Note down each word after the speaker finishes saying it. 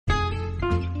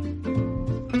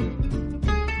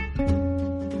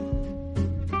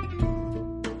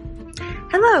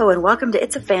Hello and welcome to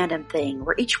It's a Fandom Thing,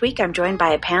 where each week I'm joined by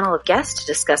a panel of guests to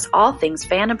discuss all things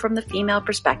fandom from the female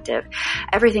perspective.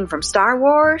 Everything from Star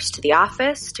Wars, to The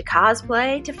Office, to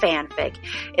cosplay, to fanfic.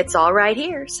 It's all right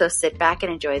here, so sit back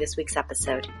and enjoy this week's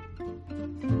episode.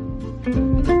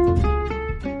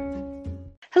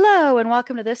 Hello and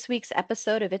welcome to this week's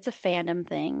episode of It's a Fandom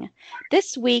Thing.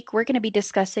 This week we're going to be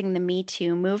discussing the Me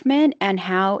Too movement and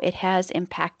how it has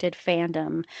impacted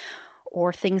fandom,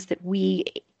 or things that we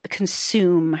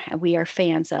consume, we are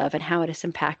fans of, and how it has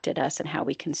impacted us and how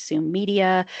we consume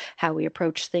media, how we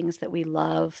approach things that we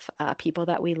love, people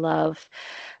that we love,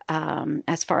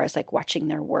 as far as like watching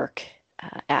their work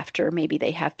after maybe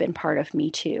they have been part of Me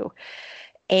Too.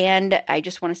 And I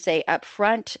just want to say up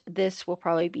front, this will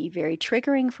probably be very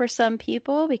triggering for some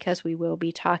people because we will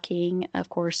be talking, of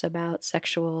course, about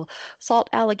sexual assault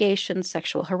allegations,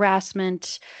 sexual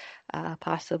harassment,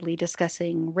 possibly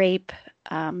discussing rape.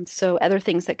 So other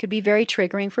things that could be very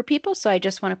triggering for people. So I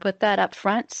just want to put that up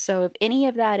front. So if any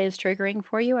of that is triggering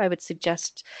for you, I would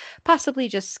suggest possibly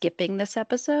just skipping this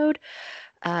episode,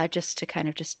 just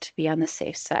to be on the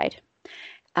safe side.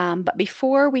 But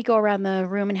before we go around the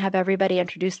room and have everybody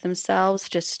introduce themselves,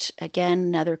 just again,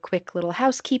 another quick little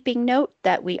housekeeping note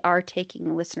that we are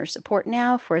taking listener support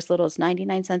now for as little as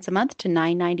 99 cents a month to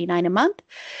 $9.99 a month.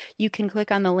 You can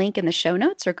click on the link in the show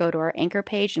notes or go to our anchor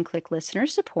page and click listener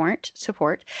support.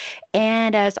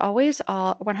 And as always,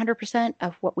 100%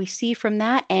 of what we see from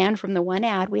that and from the one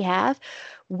ad we have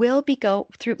will be through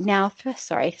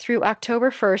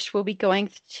October 1st, we'll be going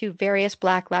to various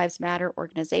Black Lives Matter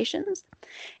organizations.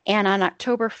 And on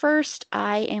October 1st,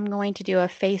 I am going to do a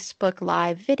Facebook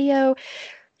Live video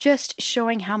just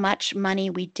showing how much money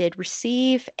we did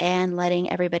receive and letting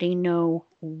everybody know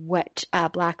what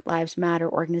Black Lives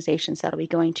Matter organizations that'll be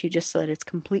going to, just so that it's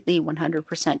completely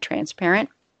 100% transparent.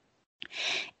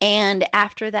 And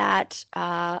after that,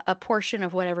 a portion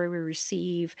of whatever we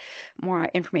receive, more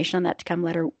information on that to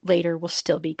come later, will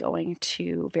still be going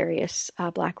to various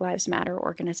Black Lives Matter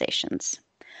organizations.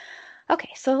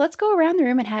 Okay, so let's go around the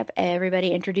room and have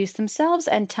everybody introduce themselves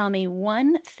and tell me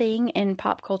one thing in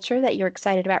pop culture that you're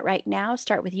excited about right now.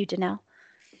 Start with you, Danelle.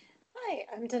 Hi,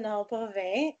 I'm Danelle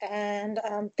Beauvais, and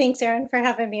thanks, Erin, for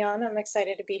having me on. I'm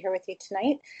excited to be here with you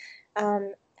tonight.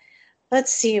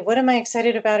 Let's see, what am I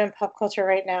excited about in pop culture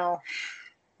right now?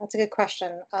 That's a good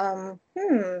question. I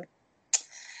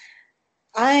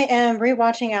am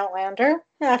rewatching Outlander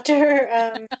after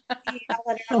the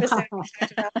Outlander episode we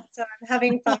talked about, so I'm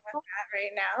having fun with that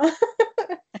right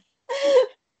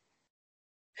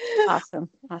now.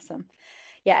 Awesome.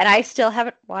 Yeah, and I still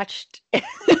haven't watched a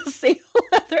single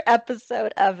other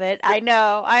episode of it. I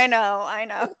know.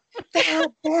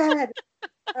 Bad.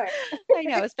 Right. I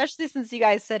know, especially since you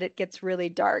guys said it gets really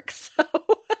dark. So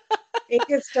it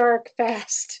gets dark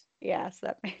fast. Yes,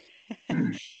 that. Okay,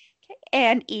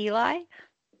 and Eli.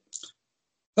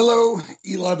 Hello,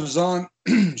 Eli Bazan.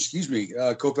 Excuse me,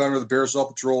 co-founder of the Parasol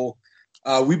Patrol.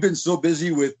 We've been so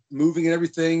busy with moving and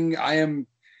everything. I am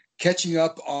catching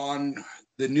up on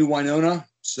the new Winona,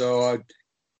 so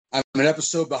I'm an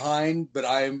episode behind, but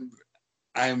I'm.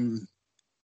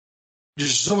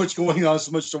 There's so much going on,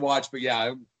 so much to watch, but yeah,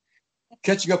 I'm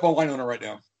catching up on Winona right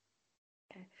now.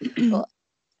 Cool.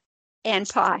 And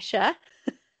Pasha.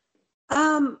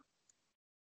 Can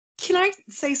I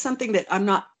say something that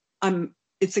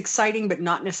it's exciting, but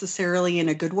not necessarily in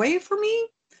a good way for me?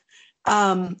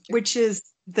 Which is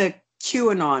the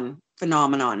QAnon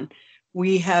phenomenon.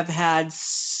 We have had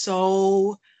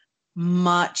so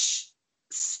much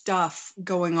stuff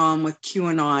going on with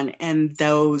QAnon and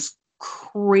those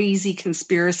crazy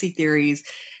conspiracy theories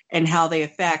and how they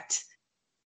affect,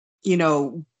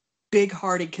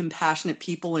 big-hearted, compassionate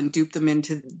people and dupe them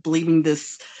into believing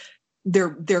this.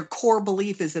 Their core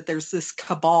belief is that there's this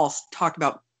cabal, talk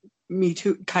about Me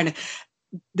Too, kind of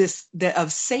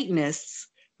of Satanists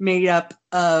made up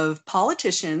of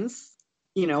politicians,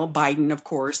 Biden, of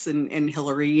course, and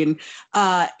Hillary,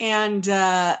 and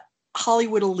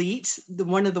Hollywood elite.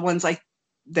 One of the ones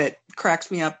that cracks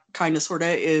me up, kind of, sort of,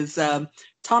 is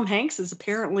Tom Hanks is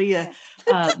apparently a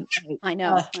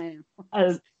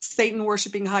Satan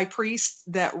worshiping high priest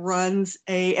that runs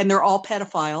and they're all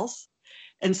pedophiles,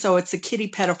 and so it's a kiddie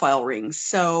pedophile ring.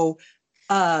 So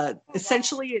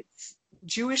essentially, it's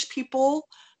Jewish people,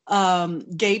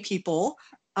 gay people,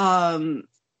 Hollywood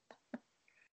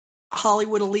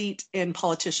elite, and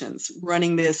politicians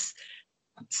running this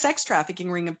sex trafficking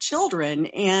ring of children.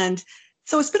 And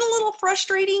so it's been a little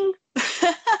frustrating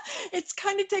It's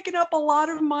kind of taken up a lot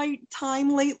of my time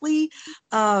lately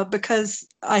because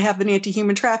I have an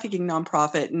anti-human trafficking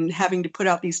nonprofit, and having to put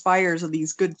out these fires of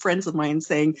these good friends of mine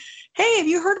saying, hey, have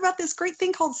you heard about this great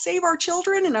thing called Save Our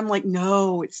Children? And I'm like,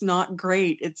 no, it's not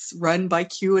great. It's run by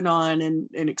QAnon,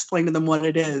 and explain to them what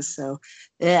it is. So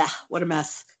yeah, what a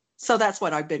mess. So that's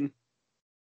what I've been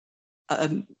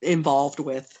involved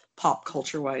with pop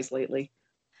culture wise lately.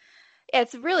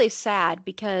 It's really sad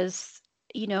because,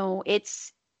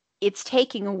 it's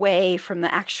taking away from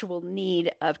the actual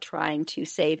need of trying to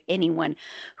save anyone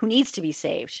who needs to be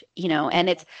saved,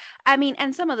 and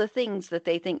and some of the things that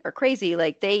they think are crazy,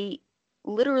 like they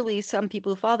literally, some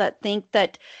people who follow that think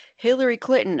that Hillary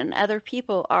Clinton and other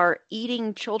people are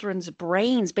eating children's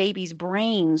brains, babies'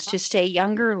 brains to stay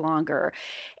younger longer.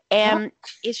 And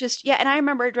it's just, yeah. And I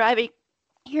remember driving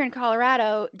here in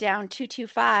Colorado down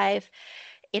 225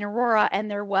 in Aurora,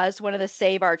 and there was one of the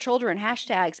Save Our Children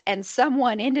hashtags, and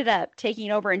someone ended up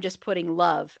taking over and just putting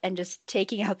love and just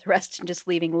taking out the rest and just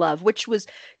leaving love, which was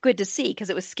good to see because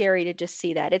it was scary to just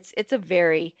see that. It's a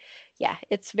very, yeah,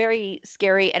 it's very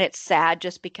scary, and it's sad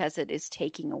just because it is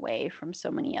taking away from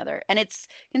so many other, and it's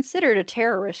considered a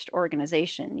terrorist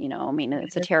organization, I mean,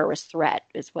 it's a terrorist threat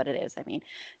is what it is. I mean,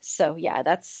 so yeah,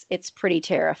 it's pretty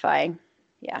terrifying.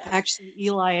 Yeah. Actually,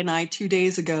 Eli and I, 2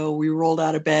 days ago, we rolled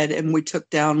out of bed and we took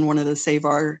down one of the Save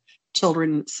Our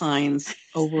Children signs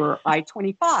over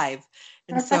I-25.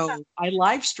 And so I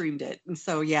live streamed it. And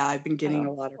so, yeah, I've been getting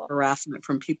a lot of harassment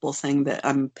from people saying that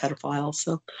I'm a pedophile.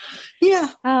 So,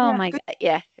 yeah. Oh yeah, my good. God.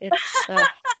 Yeah.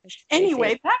 It's Anyway,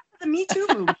 crazy. back to the Me Too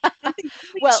movement. Something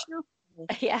really Well, cheerful.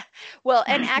 yeah. Well,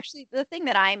 and actually, the thing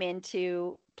that I'm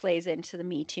into plays into the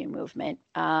Me Too movement.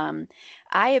 I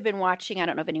have been watching, I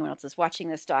don't know if anyone else is watching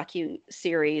this docu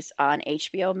series on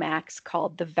HBO Max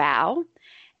called The Vow,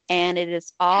 and it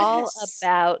is all Yes.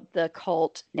 about the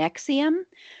cult Nexium,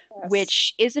 Yes.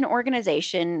 which is an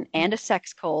organization and a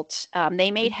sex cult.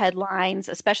 They made headlines,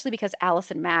 especially because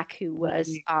Allison Mack, who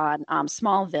was on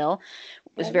Smallville,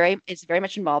 Right. is very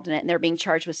much involved in it, and they're being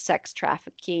charged with sex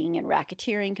trafficking and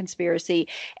racketeering conspiracy.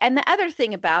 And the other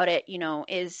thing about it,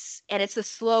 is, and it's a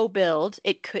slow build.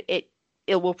 It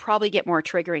will probably get more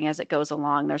triggering as it goes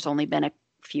along. There's only been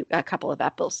a couple of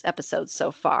episodes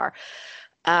so far.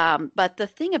 But the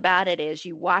thing about it is,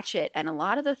 you watch it, and a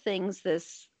lot of the things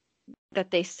that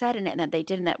they said in it and that they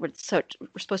did in that were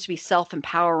supposed to be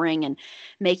self-empowering and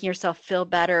making yourself feel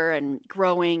better and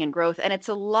growing and growth. And it's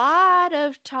a lot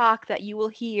of talk that you will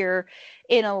hear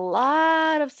in a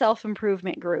lot of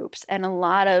self-improvement groups and a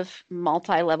lot of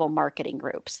multi-level marketing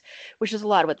groups, which is a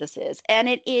lot of what this is. And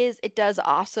it does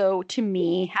also, to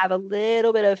me, have a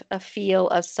little bit of a feel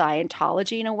of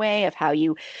Scientology in a way, of how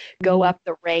you go up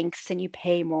the ranks and you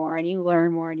pay more and you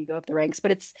learn more and you go up the ranks.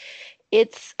 But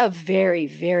it's a very,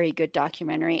 very good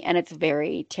documentary, and it's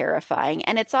very terrifying.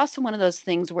 And it's also one of those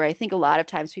things where I think a lot of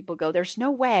times people go, there's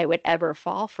no way I would ever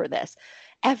fall for this,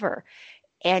 ever.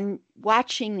 And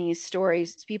watching these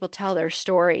stories, people tell their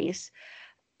stories,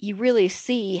 you really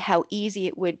see how easy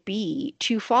it would be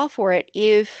to fall for it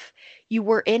if you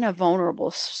were in a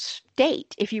vulnerable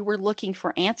state, if you were looking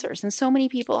for answers. And so many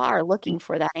people are looking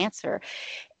for that answer.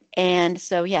 And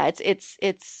so, yeah,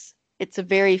 it's a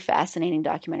very fascinating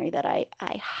documentary that I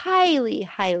highly,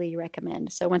 highly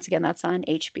recommend. So once again, that's on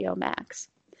HBO Max.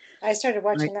 I started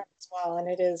watching that as well, and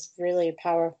it is really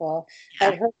powerful. Yeah.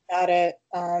 I'd heard about it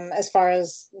as far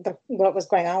as what was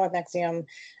going on with Nexium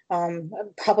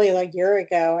probably like a year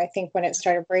ago, I think, when it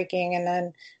started breaking. And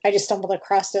then I just stumbled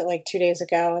across it like 2 days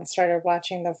ago and started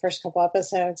watching the first couple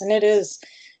episodes. And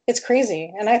it's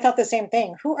crazy. And I thought the same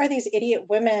thing. Who are these idiot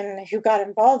women who got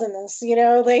involved in this?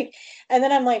 Like, and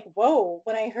then I'm like, whoa,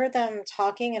 when I heard them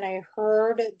talking and I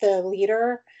heard the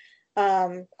leader,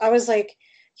 I was like,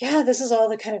 yeah, this is all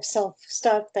the kind of self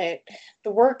stuff that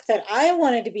the work that I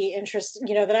wanted to be interested,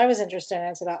 that I was interested in.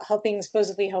 It's about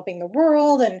supposedly helping the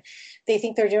world, and they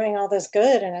think they're doing all this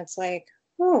good, and it's like,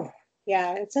 oh,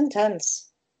 yeah, it's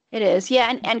intense. It is.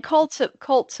 Yeah, and cults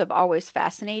have always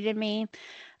fascinated me.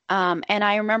 And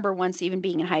I remember once, even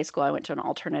being in high school, I went to an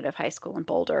alternative high school in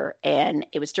Boulder, and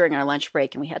it was during our lunch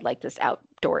break, and we had like this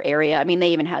outdoor area. I mean, they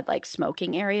even had like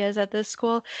smoking areas at this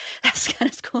school. That's the kind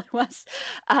of school it was.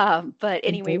 But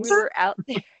anyway, we were out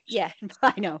there. Yeah,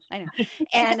 I know.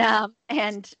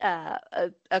 And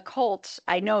a cult,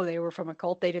 I know they were from a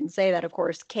cult. They didn't say that, of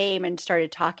course, came and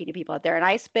started talking to people out there. And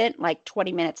I spent like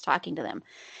 20 minutes talking to them.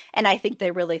 And I think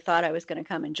they really thought I was going to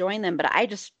come and join them, but I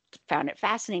just found it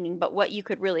fascinating. But what you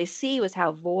could really see was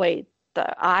how void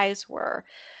the eyes were.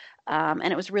 And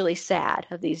it was really sad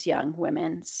of these young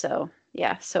women. So,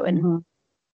 yeah. So, and Mhm.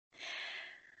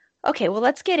 Okay, well,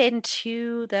 let's get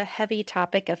into the heavy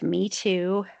topic of Me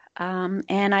Too.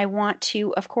 And I want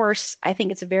to, of course, I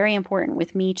think it's very important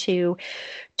with Me Too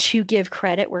to give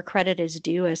credit where credit is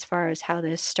due as far as how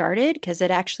this started, because it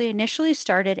actually initially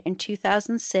started in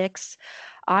 2006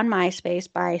 on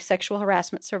MySpace by sexual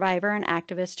harassment survivor and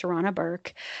activist Tarana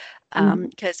Burke. Mhm.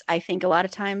 Because I think a lot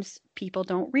of times people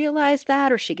don't realize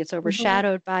that, or she gets Mhm.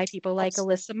 overshadowed by people like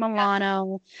Alyssa Absolutely. Yeah.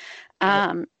 Milano.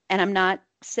 Right. And I'm not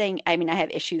saying, I mean, I have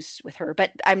issues with her,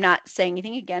 but I'm not saying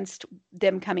anything against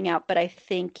them coming out. But I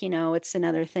think, it's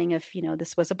another thing of,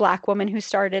 this was a Black woman who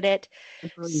started it.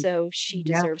 Agreed. So she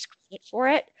Yeah. deserves credit for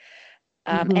it.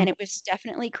 Hmm. And it was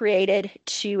definitely created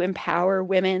to empower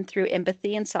women through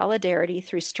empathy and solidarity,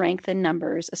 through strength in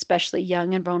numbers, especially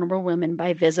young and vulnerable women,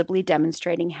 by visibly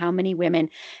demonstrating how many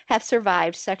women have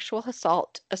survived sexual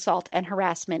assault and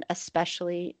harassment,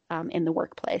 especially in the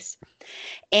workplace.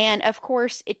 And of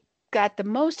course, it got the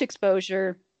most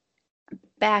exposure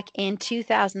back in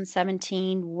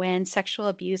 2017 when sexual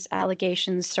abuse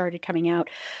allegations started coming out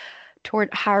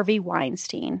toward Harvey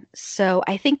Weinstein. So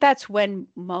I think that's when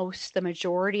the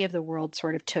majority of the world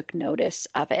sort of took notice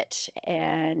of it.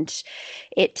 And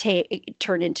it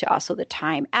turned into also the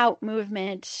Time Out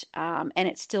movement. And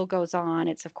it still goes on.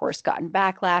 It's, of course, gotten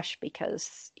backlash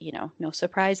because, no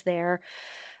surprise there.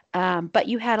 But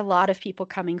you had a lot of people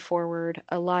coming forward,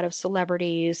 a lot of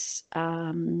celebrities,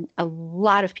 a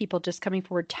lot of people just coming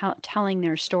forward telling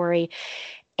their story.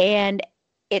 And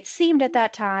it seemed at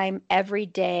that time every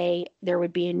day there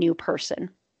would be a new person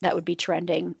that would be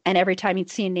trending. And every time you'd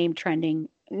see a name trending,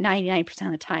 99%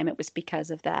 of the time it was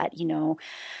because of that. You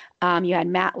had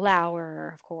Matt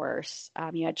Lauer, of course.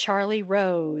 You had Charlie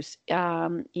Rose.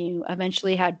 You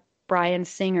eventually had Bryan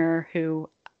Singer, who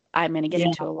I'm going to get Yeah.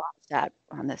 into a lot of that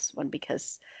on this one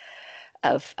because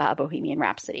of Bohemian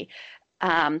Rhapsody.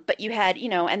 But you had,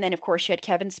 and then of course you had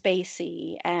Kevin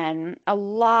Spacey and a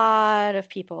lot of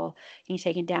people being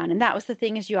taken down. And that was the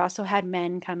thing is you also had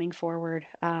men coming forward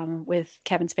with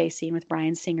Kevin Spacey and with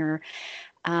Bryan Singer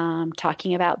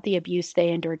talking about the abuse they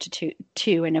endured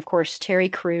too. And of course Terry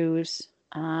Crews.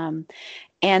 And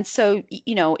so,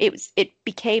 it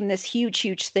became this huge,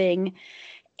 huge thing.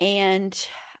 And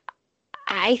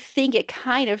I think it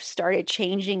kind of started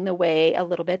changing the way a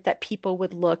little bit that people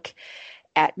would look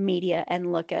at media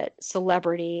and look at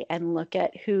celebrity and look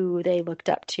at who they looked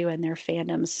up to and their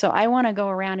fandoms. So I want to go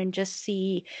around and just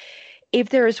see if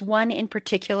there's one in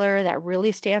particular that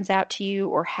really stands out to you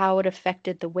or how it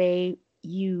affected the way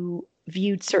you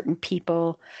viewed certain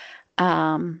people.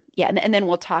 Yeah, and then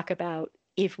we'll talk about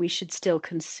if we should still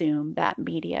consume that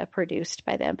media produced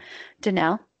by them.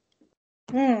 Danelle?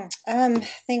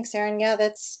 Thanks, Erin. Yeah,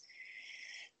 that's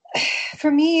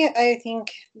for me. I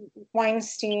think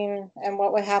Weinstein and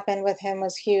what would happen with him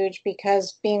was huge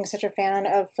because being such a fan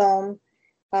of film,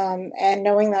 and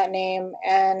knowing that name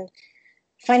and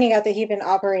finding out that he'd been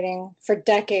operating for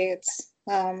decades,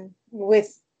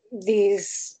 with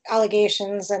these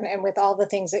allegations and with all the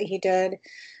things that he did,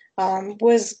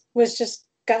 was just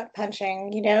gut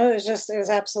punching. It was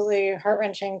absolutely heart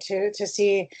wrenching to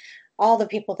see all the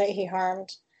people that he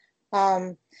harmed.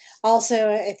 Um,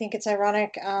 Also, I think it's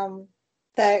ironic,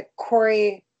 that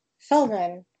Corey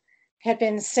Feldman had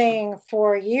been saying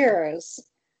for years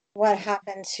what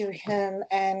happened to him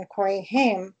and Corey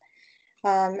Haim,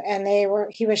 and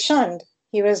he was shunned,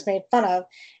 he was made fun of,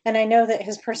 and I know that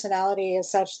his personality is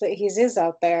such that he is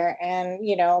out there, and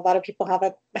a lot of people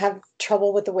have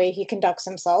trouble with the way he conducts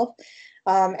himself,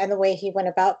 and the way he went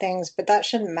about things, but that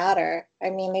shouldn't matter.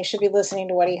 I mean, they should be listening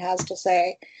to what he has to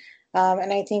say.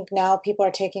 And I think now people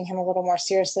are taking him a little more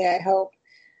seriously, I hope.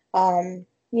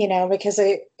 Because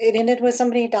it ended with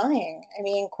somebody dying. I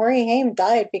mean, Corey Haim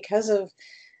died because of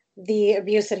the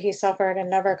abuse that he suffered and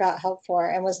never got help for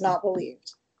and was not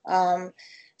believed. Um,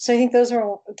 so I think those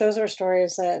are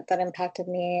stories that impacted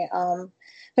me.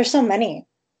 There's so many.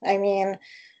 I mean,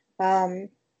 um,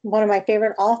 one of my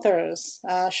favorite authors,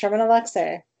 Sherman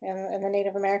Alexie, in the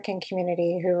Native American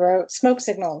community, who wrote Smoke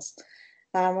Signals,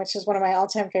 which is one of my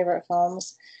all-time favorite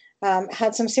films,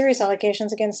 had some serious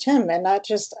allegations against him, and not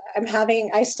just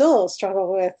I still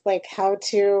struggle with like how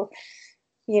to,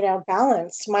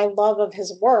 balance my love of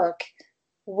his work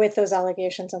with those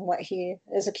allegations and what he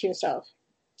is accused of.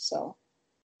 So,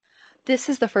 This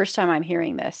is the first time I'm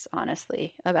hearing this,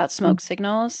 honestly, about smoke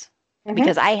signals mhm.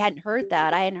 because I hadn't heard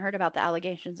that. I hadn't heard about the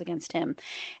allegations against him.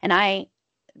 And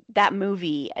that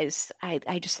movie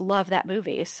I just love that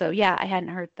movie. So yeah, I hadn't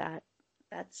heard that.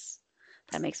 That's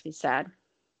that makes me sad.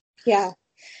 Yeah,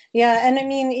 yeah, and I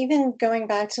mean, even going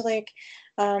back to like,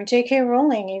 J.K.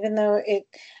 Rowling, even though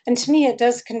and to me, it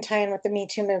does contain with the Me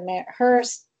Too movement.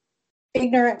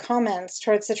 ignorant comments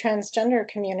towards the transgender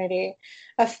community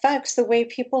affects the way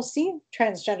people see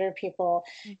transgender people.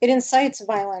 It incites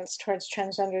violence towards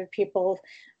transgendered people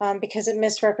because it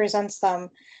misrepresents them.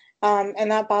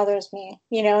 And that bothers me,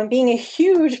 and being a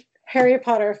huge Harry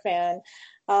Potter fan,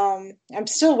 I'm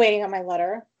still waiting on my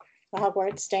letter,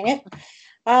 Hogwarts, dang it.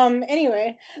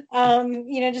 Anyway,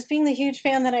 just being the huge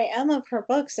fan that I am of her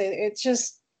books, it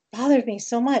just bothered me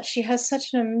so much. She has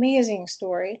such an amazing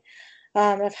story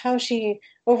of how she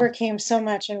overcame so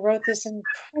much and wrote this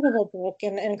incredible book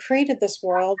and created this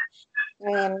world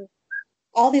and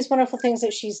all these wonderful things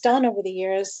that she's done over the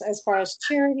years as far as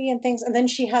charity and things. And then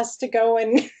she has to go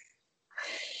and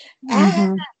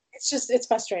it's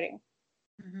frustrating.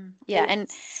 Yeah. And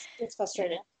it's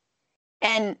frustrating.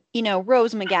 And,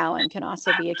 Rose McGowan can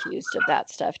also be accused of that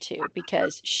stuff too,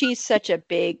 because she's such a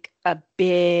big,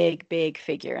 big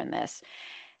figure in this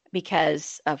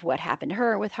because of what happened to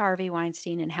her with Harvey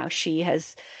Weinstein and how she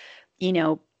has,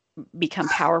 become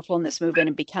powerful in this movement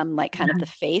and become like kind of the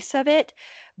face of it.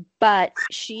 But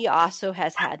she also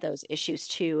has had those issues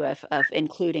too of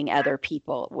including other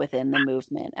people within the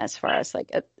movement as far as like,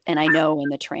 and I know in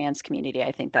the trans community,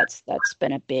 I think that's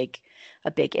been a big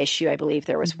issue. I believe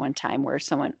there was one time where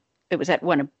it was at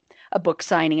a book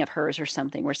signing of hers or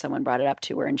something where someone brought it up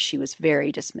to her and she was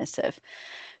very dismissive.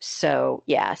 So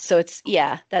yeah,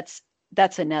 that's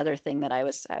another thing that I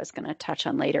was going to touch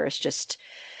on later is just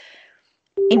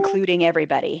including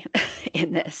everybody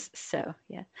in this. So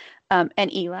yeah.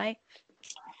 And Eli?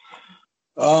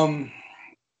 I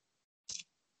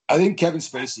think Kevin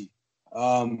Spacey.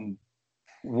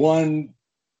 One,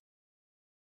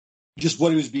 just what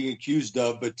he was being accused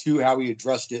of, but two, how he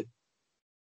addressed it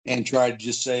and tried to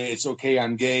just say, it's okay,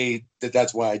 I'm gay,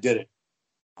 that's why I did it.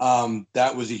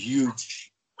 That was a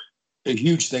huge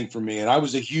thing for me. And I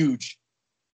was a huge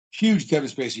Kevin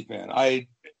Spacey fan. I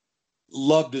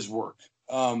loved his work.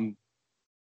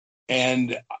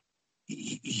 And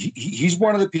he's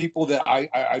one of the people that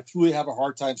I truly have a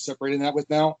hard time separating that with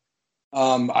now.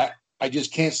 I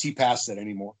just can't see past that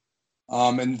anymore.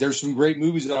 And there's some great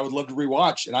movies that I would love to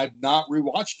rewatch, and I've not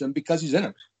rewatched them because he's in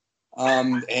them.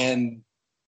 And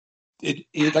it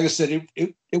like I said,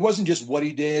 it wasn't just what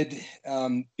he did.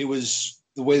 It was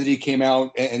the way that he came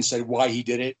out and said why he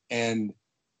did it. And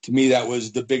to me, that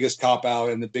was the biggest cop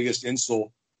out and the biggest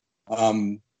insult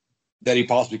that he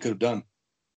possibly could have done.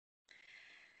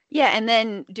 Yeah, and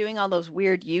then doing all those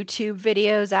weird YouTube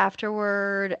videos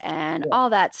afterward and all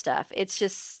that stuff. It's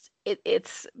just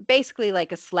it's basically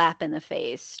like a slap in the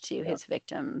face to his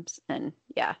victims. And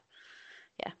yeah.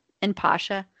 And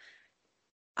Pasha?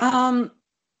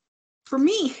 For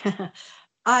me,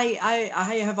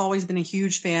 I have always been a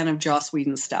huge fan of Joss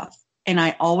Whedon's stuff. And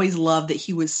I always loved that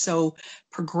he was so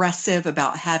progressive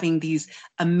about having these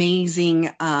amazing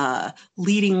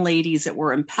leading ladies that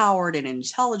were empowered and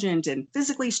intelligent and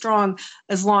physically strong,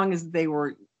 as long as they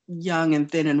were young and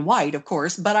thin and white, of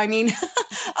course. But I mean,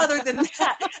 other than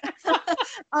that,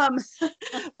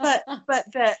 but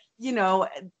that,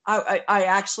 I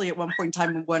actually at one point in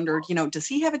time wondered, does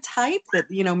he have a type that,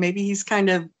 maybe he's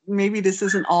maybe this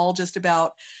isn't all just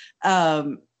about,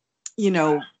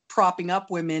 propping up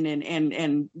women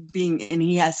and being, and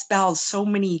he has espoused so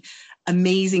many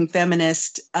amazing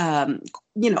feminist, all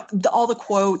the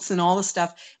quotes and all the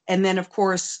stuff. And then of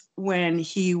course, when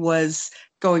he was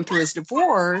going through his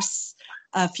divorce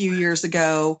a few years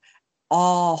ago,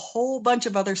 a whole bunch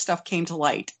of other stuff came to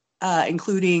light,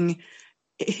 including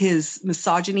his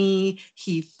misogyny.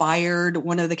 He fired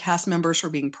one of the cast members for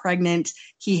being pregnant.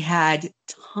 He had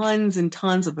tons and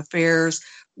tons of affairs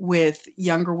with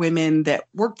younger women that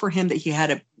worked for him that he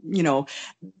had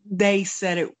they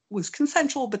said it was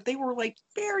consensual, but they were like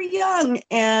very young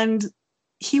and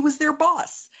he was their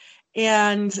boss.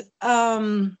 And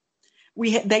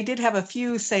they did have a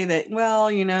few say that, well,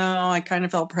 I kind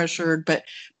of felt pressured, but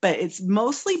it's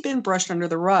mostly been brushed under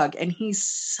the rug. And he's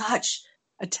such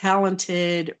a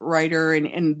talented writer,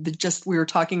 and just we were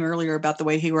talking earlier about the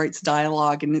way he writes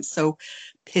dialogue, and it's so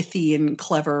pithy and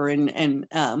clever, and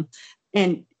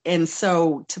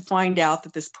so to find out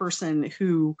that this person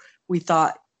who we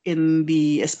thought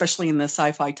especially in the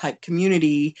sci-fi type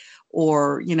community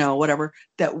or whatever,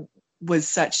 that was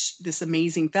such this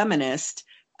amazing feminist,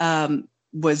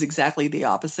 was exactly the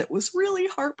opposite, was really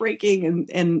heartbreaking.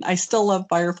 And I still love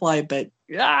Firefly, but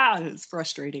it's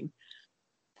frustrating.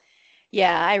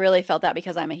 Yeah, I really felt that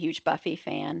because I'm a huge Buffy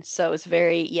fan. So it's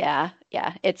very,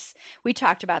 we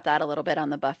talked about that a little bit on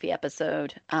the Buffy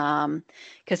episode.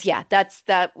 Because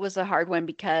that was a hard one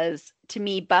because to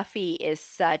me, Buffy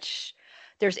is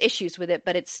there's issues with it,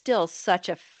 but it's still such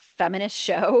a feminist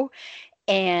show.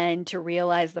 and to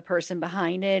realize the person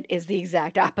behind it is the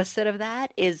exact opposite of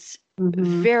that is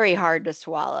Mhm. very hard to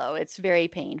swallow. It's very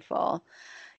painful.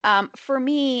 For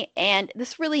me, and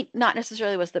this really not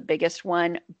necessarily was the biggest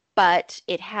one, but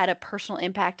it had a personal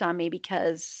impact on me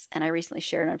because, and I recently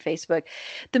shared it on Facebook,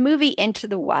 the movie Into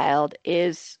the Wild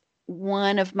is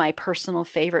one of my personal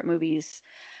favorite movies.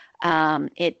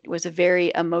 It was a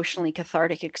very emotionally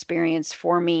cathartic experience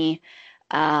for me.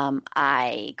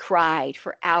 I cried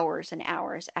for hours and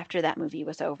hours after that movie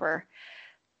was over.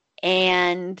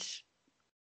 And,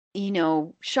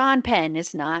 Sean Penn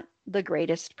is not the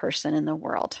greatest person in the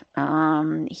world.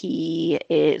 He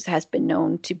has been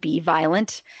known to be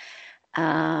violent.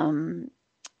 Um,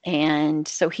 and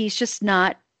so he's just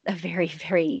not a very,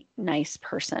 very nice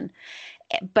person.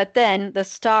 But then the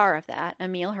star of that,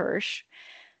 Emil Hirsch,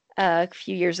 a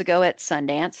few years ago at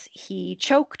Sundance, he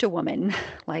choked a woman,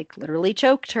 like literally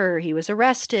choked her. He was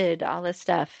arrested, all this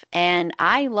stuff. And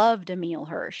I loved Emil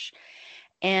Hirsch,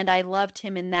 and I loved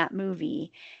him in that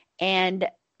movie. And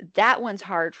that one's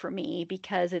hard for me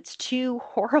because it's two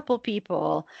horrible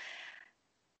people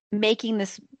making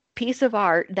this piece of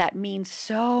art that means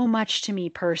so much to me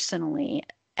personally.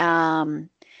 Um,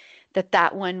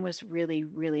 that one was really,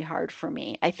 really hard for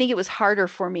me. I think it was harder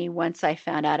for me once I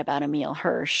found out about Emil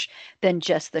Hirsch than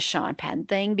just the Sean Penn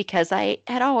thing, because I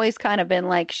had always kind of been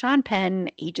like, Sean Penn,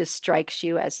 he just strikes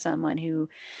you as someone who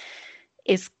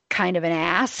is kind of an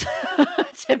ass,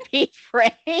 to be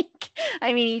frank.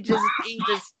 I mean, he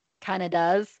just kind of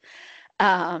does.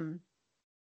 Um,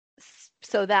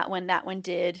 so that one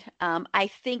did. I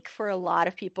think for a lot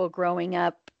of people growing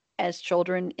up as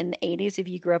children in the 80s, if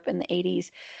you grew up in the 80s,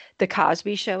 the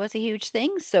Cosby Show was a huge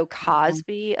thing. So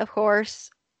Cosby, of course,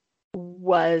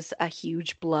 was a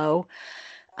huge blow.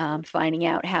 Finding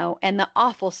out how, and the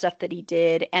awful stuff that he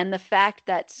did, and the fact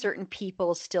that certain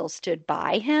people still stood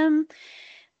by him,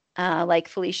 like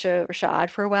Felicia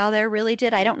Rashad for a while there really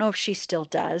did. I don't know if she still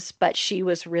does, but she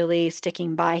was really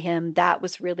sticking by him. That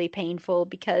was really painful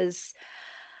because,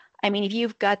 I mean, if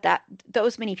you've got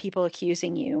those many people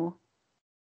accusing you,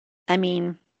 I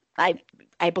mean, I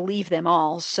I believe them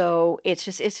all. So it's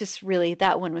just really,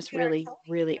 that one was R. really, Kelly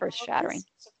really and earth all shattering. his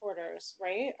supporters,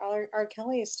 right? R.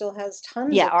 Kelly still has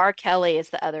tons Yeah, of, R. Kelly is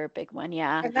the other big one.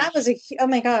 Yeah. and that was oh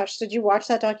my gosh, did you watch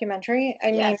that documentary? I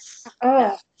mean, Yes.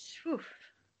 oh, Whew.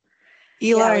 yeah,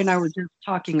 Eli it and I were was, just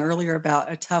talking earlier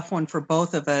about a tough one for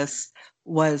both of us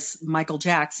was Michael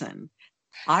Jackson.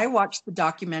 I watched the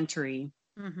documentary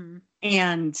Hmm.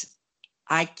 and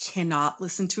I cannot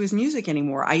listen to his music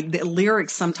anymore. The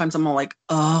lyrics sometimes I'm all like,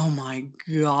 oh my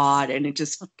God. And it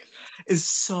just is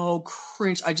so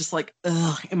cringe. I just like,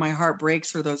 ugh, and my heart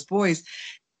breaks for those boys.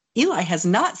 Eli has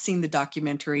not seen the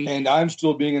documentary. And I'm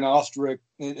still being an ostrich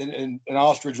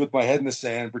with my head in the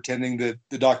sand, pretending that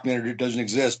the documentary doesn't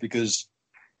exist because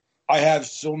I have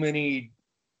so many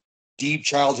deep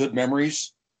childhood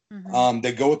memories Hmm.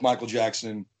 that go with Michael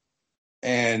Jackson,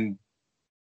 and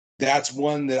that's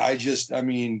one that I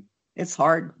mean, It's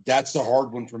hard. that's the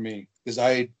hard one for me because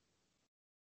I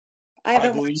I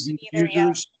haven't believe watched the it either yet.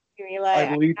 accusers, You, I Eli,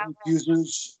 I believe the haven't.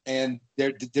 accusers, and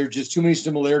there are just too many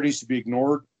similarities to be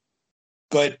ignored.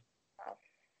 But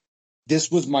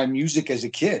this was my music as a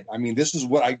kid. I mean, this is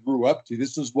what I grew up to.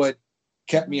 This is what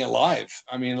kept me alive.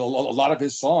 I mean, a lot of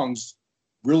his songs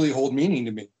really hold meaning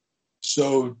to me.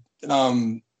 So,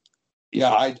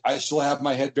 yeah, I still have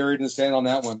my head buried in the sand on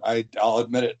that one. I'll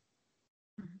admit it.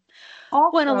 Well,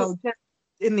 Also, just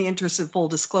in the interest of full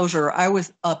disclosure, I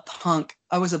was a punk.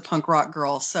 I was a punk rock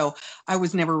girl, so I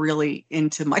was never really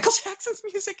into Michael Jackson's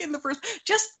music in the first.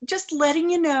 Just letting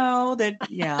you know that,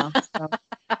 yeah. So.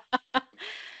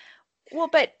 well,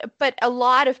 but a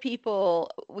lot of people,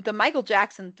 the Michael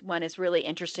Jackson one is really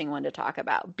interesting one to talk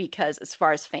about because as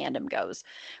far as fandom goes,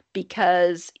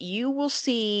 because you will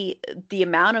see the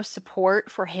amount of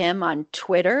support for him on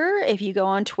Twitter. If you go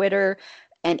on Twitter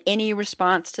and any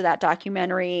response to that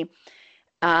documentary,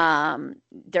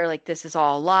 they're like, this is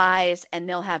all lies, and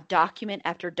they'll have document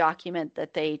after document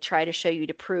that they try to show you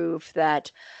to prove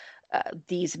that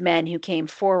these men who came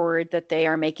forward, that they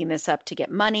are making this up to get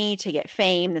money, to get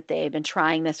fame, that they've been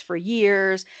trying this for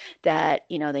years, that,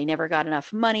 they never got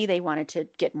enough money. They wanted to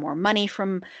get more money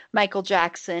from Michael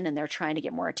Jackson, and they're trying to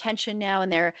get more attention now.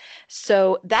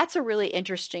 So that's a really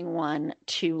interesting one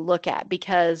to look at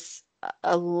because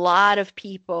a lot of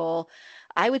people,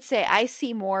 I would say I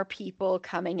see more people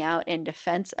coming out in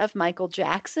defense of Michael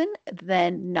Jackson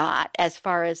than not, as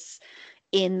far as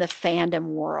in the fandom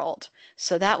world.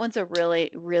 So that one's a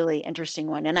really, really interesting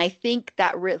one. And I think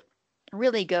that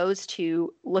really goes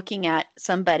to looking at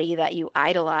somebody that you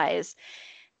idolize,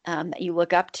 that you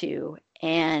look up to,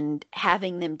 and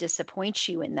having them disappoint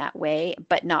you in that way,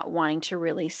 but not wanting to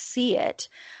really see it,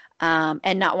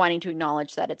 and not wanting to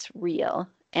acknowledge that it's real.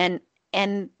 And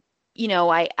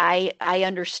I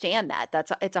understand that.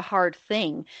 It's a hard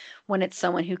thing when it's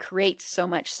someone who creates so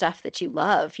much stuff that you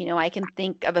love. I can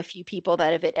think of a few people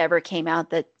that if it ever came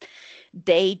out that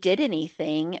they did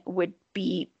anything would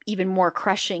be even more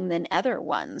crushing than other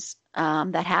ones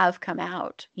that have come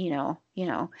out,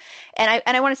 And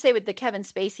I want to say with the Kevin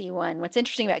Spacey one, what's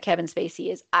interesting about Kevin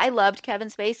Spacey is I loved Kevin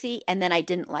Spacey and then I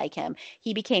didn't like him.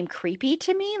 He became creepy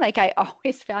to me. Like I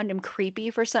always found him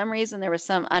creepy for some reason. There was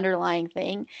some underlying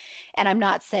thing. And I'm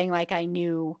not saying like I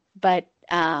knew, but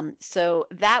so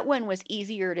that one was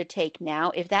easier to take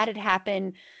now. If that had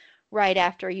happened right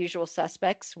after Usual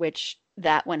Suspects, which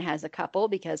that one has a couple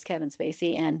because Kevin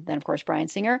Spacey and then of course Bryan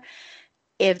Singer.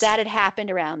 If that had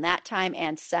happened around that time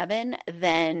and Seven,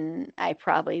 then I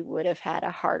probably would have had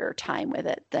a harder time with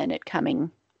it than it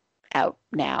coming out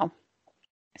now.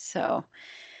 So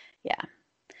yeah,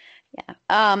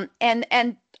 yeah.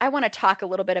 And I want to talk a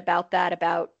little bit about that,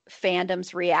 about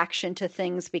fandom's reaction to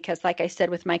things, because like I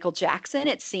said, with Michael Jackson,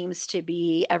 it seems to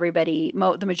be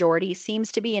the majority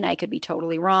seems to be, and I could be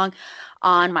totally wrong,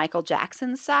 on Michael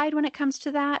Jackson's side when it comes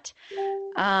to that.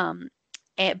 Um,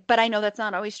 but I know that's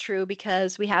not always true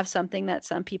because we have something that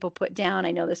some people put down.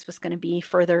 I know this was going to be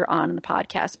further on in the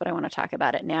podcast, but I want to talk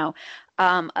about it now,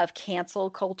 of cancel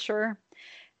culture.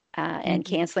 And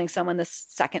canceling someone the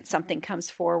second something comes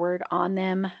forward on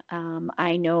them.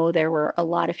 I know there were a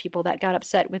lot of people that got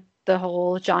upset with the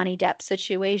whole Johnny Depp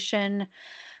situation.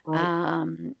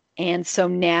 Right. And so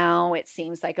now it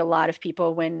seems like a lot of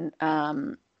people, when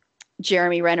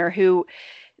Jeremy Renner,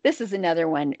 this is another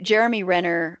one, Jeremy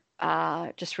Renner,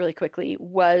 just really quickly,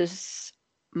 was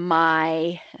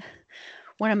one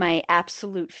of my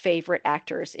absolute favorite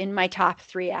actors. In my top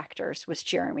 3 actors was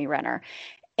Jeremy Renner.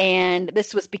 And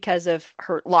this was because of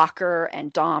Hurt Locker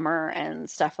and Dahmer and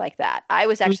stuff like that. I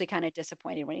was actually kind of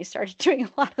disappointed when he started doing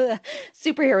a lot of the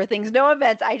superhero things. No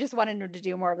offense, I just wanted him to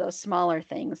do more of those smaller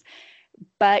things.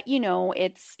 But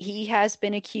he has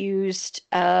been accused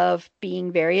of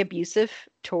being very abusive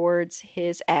towards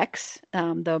his ex,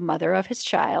 the mother of his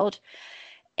child.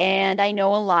 And I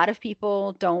know a lot of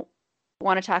people don't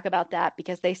want to talk about that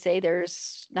because they say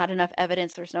there's not enough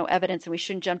evidence, there's no evidence, and we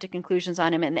shouldn't jump to conclusions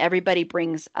on him. And everybody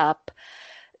brings up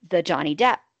the Johnny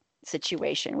Depp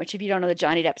situation, which, if you don't know the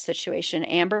Johnny Depp situation,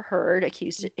 Amber Heard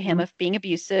accused him of being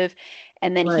abusive,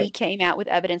 and then he came out with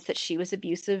evidence that she was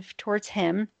abusive towards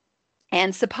him.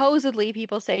 And supposedly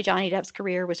people say Johnny Depp's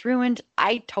career was ruined.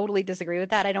 I totally disagree with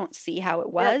that. I don't see how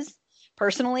it was. Yep.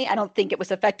 Personally, I don't think it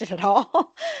was affected at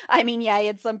all. I mean, yeah, he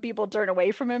had some people turn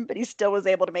away from him, but he still was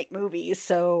able to make movies.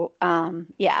 So,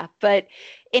 yeah. But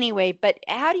anyway, but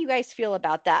how do you guys feel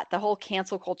about that? The whole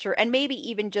cancel culture, and maybe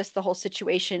even just the whole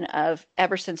situation of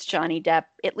ever since Johnny Depp,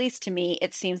 at least to me,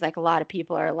 it seems like a lot of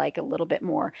people are like a little bit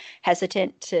more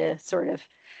hesitant to sort of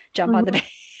jump on the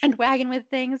bandwagon with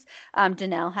things.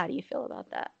 Danelle, how do you feel about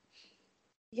that?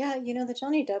 Yeah, the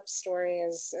Johnny Depp story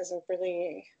is a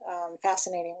really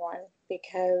fascinating one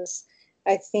because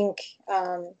I think,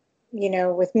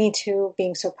 with Me Too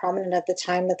being so prominent at the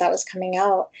time that was coming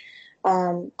out,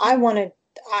 I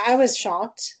was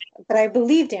shocked, but I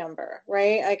believed Amber,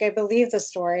 right? Like I believed the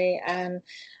story and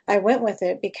I went with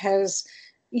it because,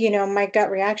 my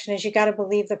gut reaction is you got to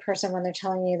believe the person when they're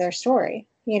telling you their story,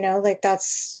 like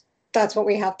that's what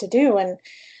we have to do. And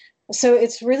so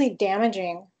it's really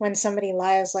damaging when somebody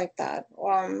lies like that,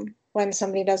 when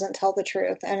somebody doesn't tell the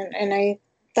truth. And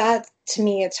that to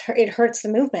me, it hurts the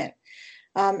movement.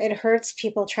 It hurts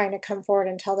people trying to come forward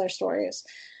and tell their stories.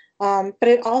 But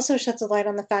it also sheds a light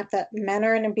on the fact that men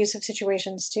are in abusive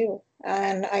situations too.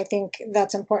 And I think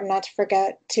that's important not to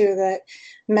forget too, that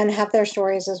men have their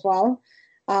stories as well.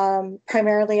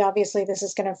 Primarily, obviously, this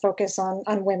is going to focus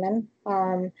on women,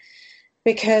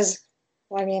 because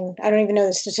I mean, I don't even know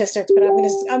the statistics, but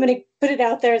I'm gonna put it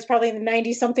out there. It's probably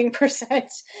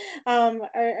 90-something%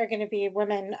 are going to be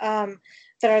women that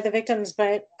are the victims.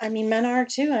 But I mean, men are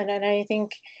too, and I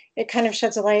think it kind of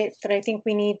sheds a light that I think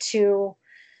we need to,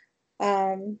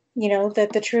 that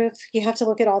the truth. You have to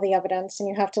look at all the evidence, and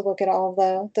you have to look at all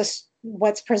the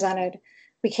what's presented.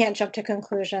 We can't jump to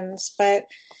conclusions. But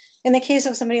in the case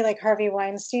of somebody like Harvey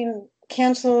Weinstein,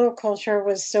 cancel culture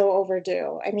was so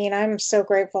overdue. I mean, I'm so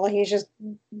grateful he just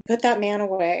put that man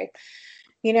away.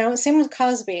 Same with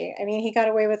Cosby. I mean, he got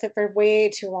away with it for way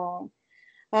too long,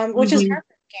 which is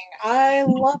heartbreaking.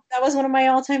 That was one of my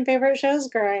all-time favorite shows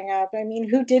growing up. I mean,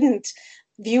 who didn't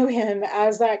view him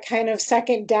as that kind of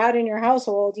second dad in your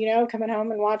household, coming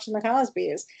home and watching the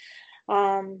Cosbys?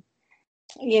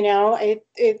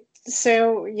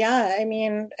 So yeah, I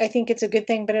mean, I think it's a good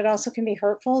thing, but it also can be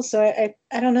hurtful. So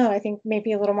I don't know. I think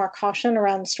maybe a little more caution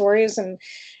around stories and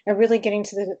really getting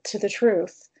to the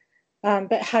truth.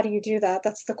 But how do you do that?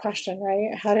 That's the question,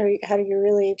 right? How do you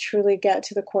really truly get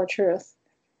to the core truth?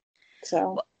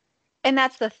 So And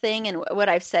that's the thing, and what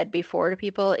I've said before to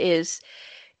people is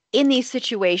in these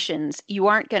situations, you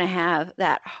aren't going to have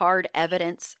that hard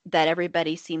evidence that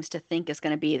everybody seems to think is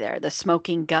going to be there, the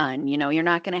smoking gun. You're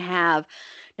not going to have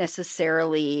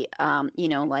necessarily,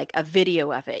 like a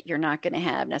video of it. You're not going to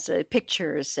have necessarily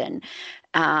pictures and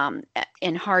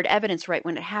hard evidence right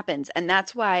when it happens. And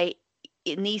that's why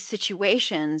in these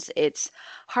situations, it's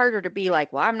harder to be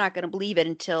like, well, I'm not going to believe it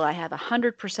until I have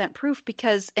 100% proof,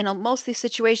 because in most of these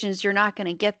situations, you're not going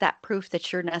to get that proof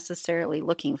that you're necessarily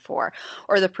looking for,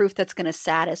 or the proof that's going to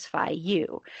satisfy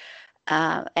you.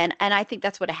 And I think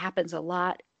that's what happens a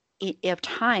lot of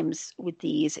times with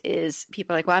these is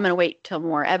people are like, well, I'm going to wait till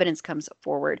more evidence comes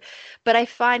forward. But I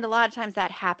find a lot of times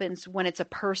that happens when it's a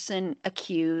person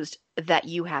accused that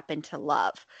you happen to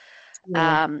love.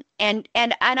 Yeah. And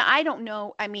I don't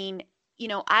know. I mean,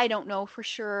 I don't know for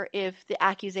sure if the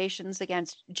accusations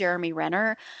against Jeremy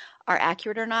Renner are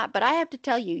accurate or not. But I have to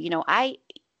tell you,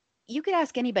 you could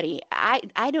ask anybody.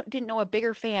 I didn't know a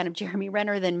bigger fan of Jeremy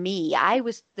Renner than me. I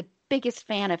was the biggest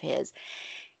fan of his,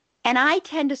 and I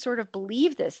tend to sort of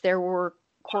believe this. There were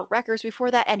court records before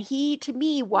that, and to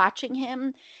me, watching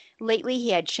him lately,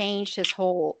 he had changed his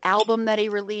whole album that he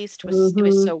released. It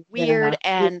was so Yeah. weird,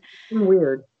 and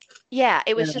Weird. yeah,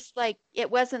 it was Yeah. just like it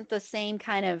wasn't the same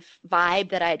kind of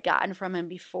vibe that I had gotten from him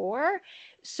before.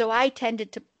 So I tend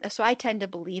to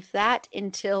believe that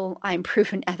until I'm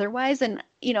proven otherwise. And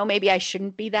maybe I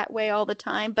shouldn't be that way all the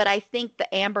time, but I think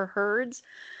the Amber Heards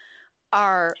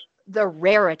are the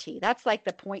rarity. That's like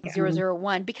the point Yeah. zero zero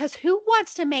 0.001, because who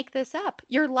wants to make this up?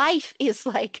 Your life is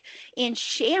like in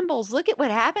shambles. Look at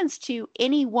what happens to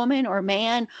any woman or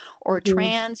man or Mhm.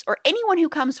 trans or anyone who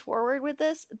comes forward with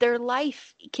this. Their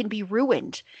life can be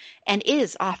ruined and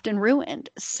is often ruined.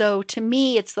 So to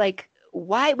me, it's like,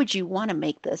 why would you want to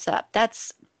make this up?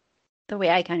 That's the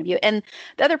way I kind of view it. And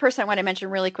the other person I want to mention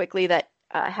really quickly that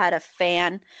had a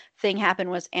fan thing happen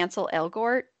was Ansel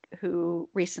Elgort, who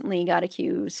recently got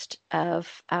accused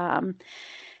of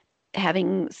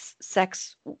having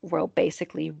sex, well,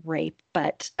 basically rape,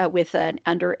 but with an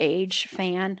underage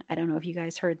fan. I don't know if you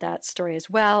guys heard that story as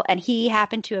well. And he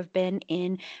happened to have been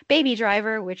in Baby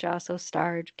Driver, which also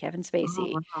starred Kevin Oh,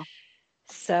 Spacey. wow.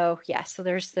 So yeah, so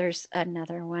there's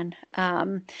another one.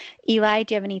 Eli,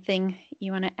 do you have anything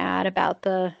you want to add about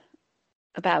Johnny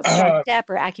Uh, Depp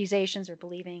or accusations or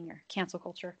believing or cancel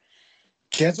culture?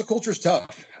 Cancel culture is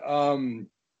tough.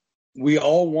 We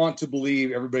all want to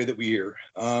believe everybody that we hear,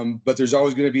 but there's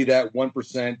always going to be that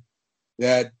 1%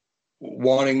 that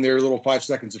wanting their little 5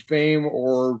 seconds of fame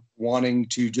or wanting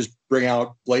to just bring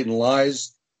out blatant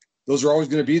lies. Those are always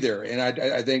going to be there. And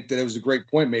I think that it was a great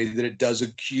point made that it does a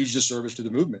huge disservice to the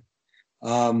movement.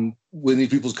 When these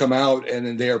people come out and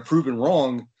then they are proven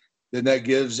wrong, then that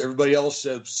gives everybody else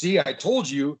see, I told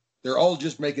you, they're all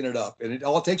just making it up. And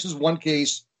all it takes is one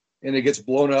case and it gets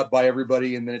blown up by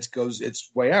everybody and then it goes its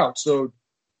way out. So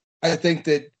I think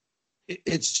that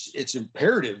it's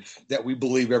imperative that we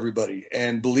believe everybody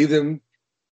and believe them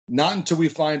not until we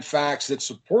find facts that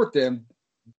support them,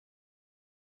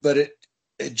 but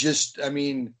it just, I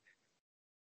mean,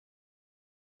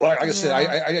 like I said,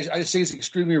 I just think it's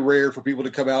extremely rare for people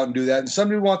to come out and do that. And some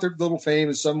do want their little fame,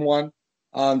 and some want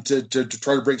to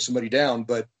try to break somebody down.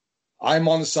 But I'm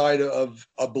on the side of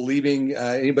believing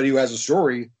anybody who has a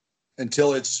story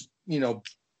until it's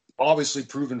obviously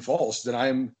proven false. Then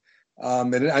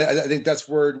and I think that's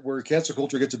where cancel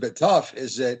culture gets a bit tough.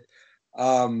 Is that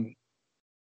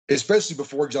especially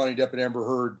before Johnny Depp and Amber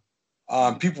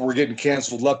Heard, people were getting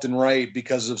canceled left and right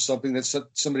because of something that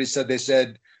somebody said they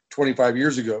said 25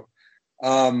 years ago.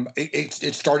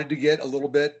 It started to get a little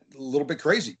bit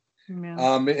crazy.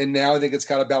 Yeah. And now I think it's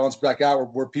kind of balanced back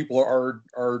out where people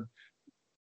are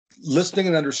listening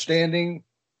and understanding,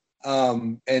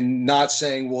 and not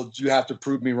saying, well, you have to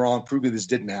prove me wrong, prove me this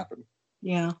didn't happen.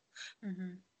 Yeah.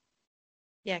 Mm-hmm.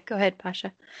 Yeah, go ahead,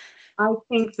 Pasha. I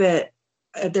think that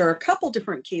there are a couple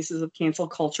different cases of cancel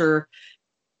culture,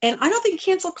 and I don't think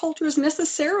cancel culture is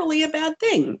necessarily a bad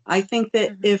thing. I think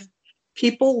that if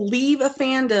people leave a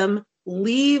fandom,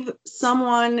 leave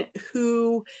someone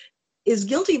who is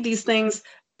guilty of these things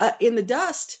in the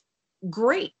dust,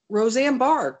 great. Roseanne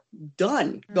Barr,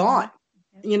 done, gone.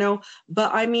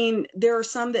 But I mean, there are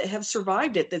some that have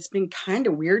survived it that's been kind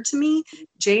of weird to me.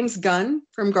 James Gunn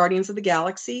from Guardians of the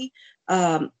Galaxy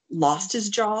lost his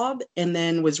job and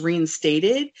then was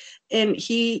reinstated, and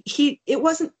it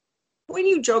wasn't when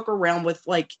you joke around with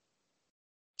like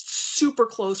super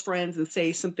close friends and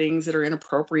say some things that are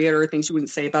inappropriate or things you wouldn't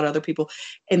say about other people,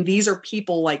 and these are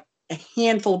people, like a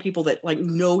handful of people that like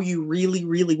know you really,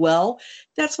 really well,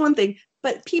 that's one thing.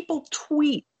 But people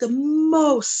tweet the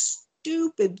most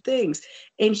stupid things.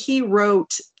 And he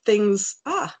wrote things,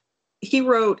 he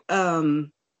wrote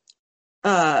things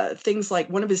like,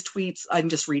 one of his tweets, I'm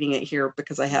just reading it here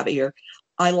because I have it here.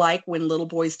 I like when little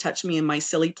boys touch me in my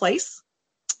silly place.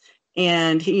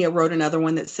 And he wrote another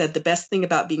one that said, the best thing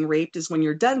about being raped is when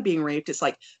you're done being raped, it's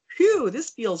like, phew,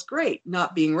 this feels great,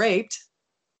 not being raped.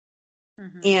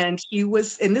 Mm-hmm. And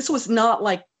this was not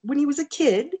like when he was a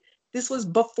kid. This was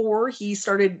before he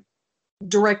started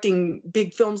directing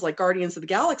big films like Guardians of the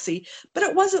Galaxy, but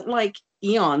it wasn't like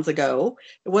eons ago.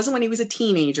 It wasn't when he was a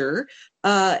teenager.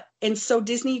 And so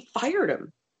Disney fired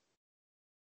him.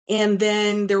 And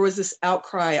then there was this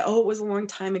outcry. Oh, it was a long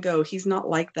time ago. He's not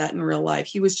like that in real life.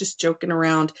 He was just joking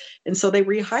around. And so they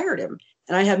rehired him.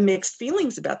 And I have mixed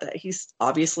feelings about that. He's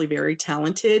obviously very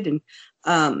talented. And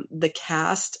the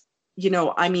cast,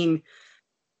 I mean,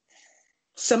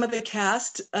 some of the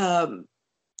cast,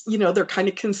 they're kind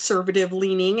of conservative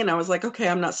leaning. And I was like, okay,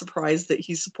 I'm not surprised that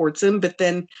he supports him. But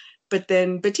then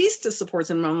Batista supports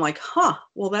him. And I'm like,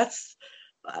 well, that's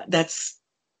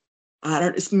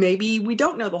maybe we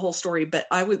don't know the whole story, but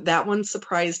that one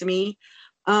surprised me.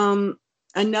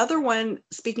 Another one,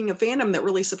 speaking of fandom, that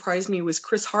really surprised me was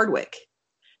Chris Hardwick,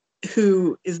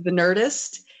 who is the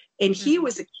Nerdist, and he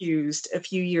was accused a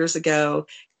few years ago,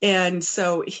 and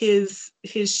so his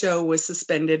show was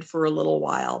suspended for a little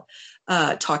while.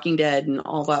 Talking Dead and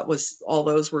all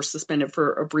those were suspended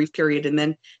for a brief period,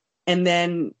 and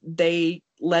then they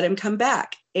let him come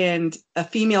back, and a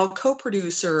female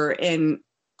co-producer and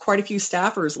quite a few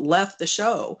staffers left the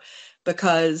show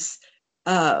because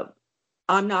I'm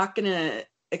not going to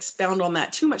expound on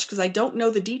that too much because I don't know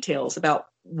the details about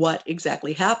what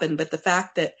exactly happened. But the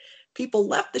fact that people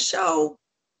left the show,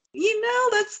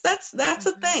 that's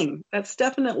a thing. That's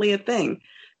definitely a thing.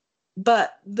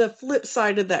 But the flip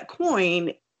side of that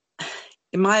coin,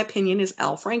 in my opinion, is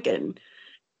Al Franken.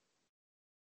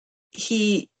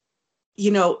 He,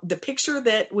 the picture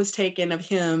that was taken of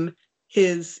him,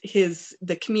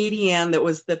 the comedian that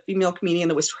was the female comedian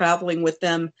that was traveling with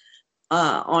them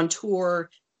on tour,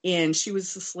 and she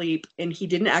was asleep and he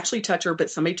didn't actually touch her,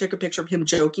 but somebody took a picture of him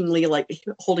jokingly, like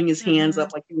holding his hands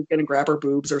up like he was going to grab her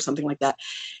boobs or something like that.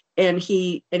 And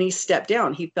he stepped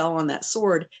down. He fell on that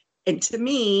sword. And to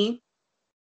me,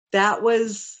 that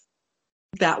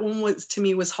one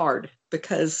was hard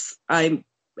because I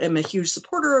am a huge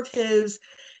supporter of his,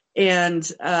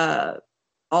 and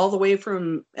all the way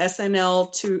from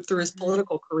SNL through his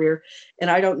political career. And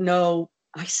I don't know,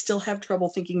 I still have trouble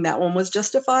thinking that one was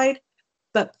justified.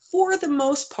 But for the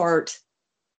most part,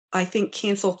 I think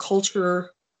cancel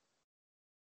culture,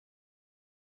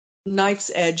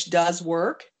 knife's edge does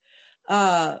work.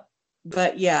 But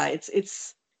yeah,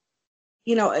 it's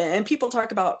and people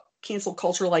talk about cancel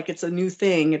culture like it's a new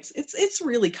thing. It's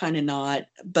really kind of not.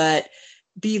 But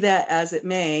be that as it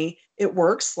may, it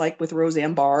works, like with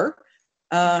Roseanne Barr.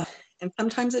 And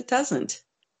sometimes it doesn't.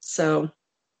 So,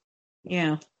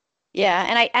 yeah. Yeah,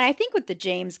 and I think with the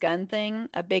James Gunn thing,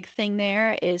 a big thing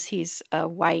there is he's a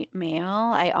white male.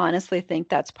 I honestly think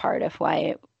that's part of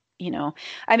why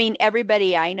I mean,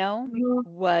 everybody I know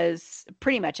was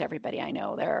pretty much everybody I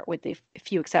know there, with the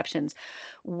few exceptions,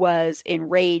 was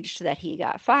enraged that he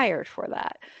got fired for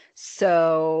that.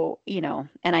 So,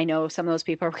 and I know some of those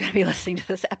people are going to be listening to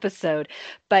this episode,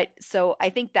 but so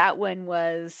I think that one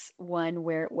was one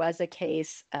where it was a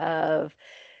case of,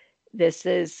 this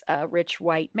is a rich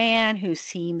white man who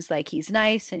seems like he's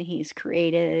nice and he's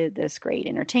created this great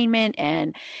entertainment.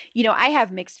 And, I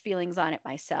have mixed feelings on it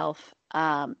myself.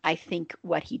 I think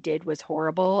what he did was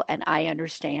horrible and I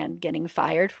understand getting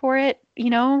fired for it,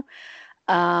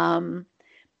 but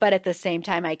at the same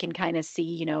time, I can kind of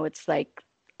see, it's like,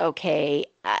 okay,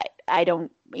 I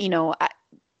don't, I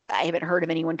haven't heard of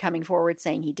anyone coming forward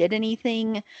saying he did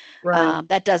anything. Right.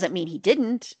 That doesn't mean he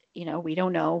didn't, we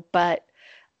don't know, but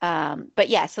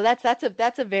yeah, so that's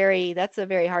a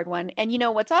very hard one.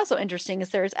 And what's also interesting is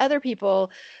there's other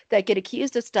people that get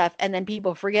accused of stuff and then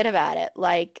people forget about it.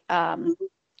 Like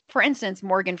for instance,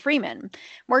 Morgan Freeman.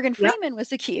 Morgan Freeman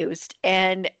was accused,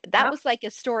 and that was like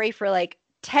a story for like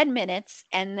 10 minutes,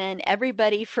 and then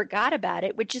everybody forgot about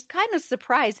it, which is kind of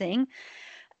surprising,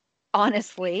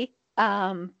 honestly.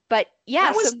 But yeah,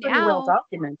 that was so pretty well now,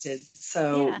 documented.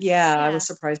 So yeah, I was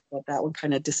surprised that one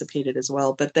kind of dissipated as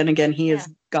well. But then again, he is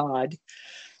God.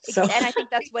 So And I think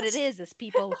that's what it is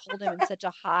people hold him in such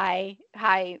a high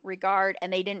regard,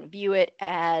 and they didn't view it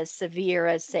as severe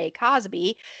as, say,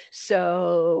 Cosby.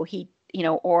 So he,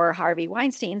 or Harvey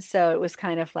Weinstein. So it was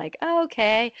kind of like, oh,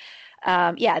 okay.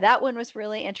 Yeah, that one was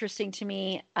really interesting to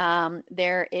me.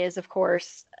 There is, of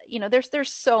course,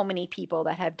 there's so many people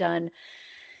that have done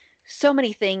so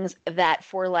many things that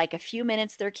for like a few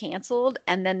minutes they're canceled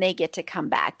and then they get to come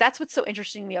back. That's what's so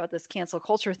interesting to me about this cancel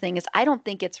culture thing is I don't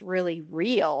think it's really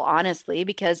real, honestly,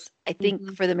 because I think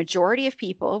Mhm. for the majority of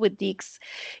people with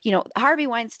Harvey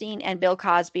Weinstein and Bill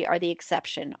Cosby are the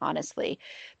exception, honestly,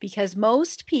 because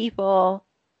most people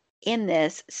in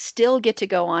this still get to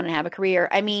go on and have a career.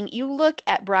 I mean, you look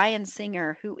at Bryan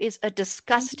Singer, who is a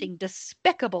disgusting,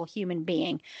 despicable human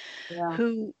being Yeah.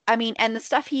 who, I mean, and the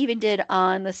stuff he even did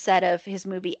on the set of his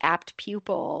movie Apt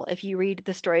Pupil, if you read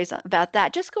the stories about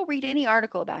that, just go read any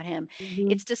article about him.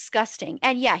 Mhm. It's disgusting.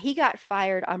 And yeah, he got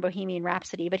fired on Bohemian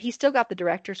Rhapsody, but he still got the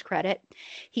director's credit.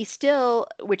 He still,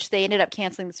 which they ended up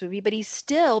canceling this movie, but he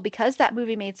still, because that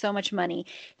movie made so much money,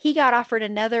 he got offered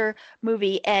another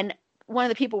movie. And one of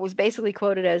the people was basically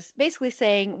quoted as basically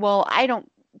saying, well,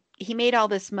 he made all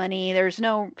this money. There's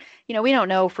no, we don't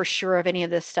know for sure if any of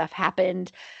this stuff happened,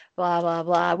 blah, blah,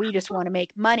 blah. We just want to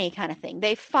make money kind of thing.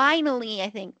 They finally, I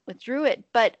think, withdrew it.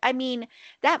 But I mean,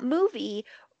 that movie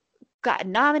got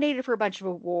nominated for a bunch of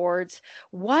awards,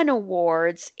 won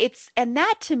awards. And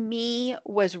that to me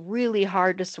was really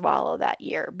hard to swallow that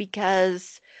year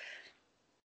because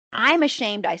I'm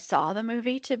ashamed I saw the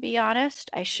movie, to be honest.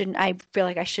 I feel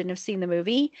like I shouldn't have seen the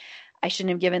movie. I shouldn't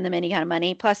have given them any kind of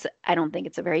money. Plus, I don't think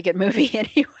it's a very good movie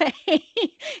anyway.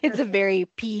 It's a very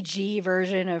PG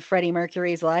version of Freddie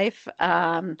Mercury's life.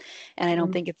 And I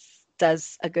don't think it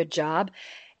does a good job.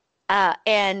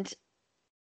 And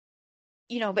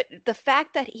but the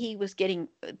fact that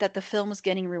that the film was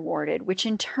getting rewarded, which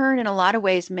in turn, in a lot of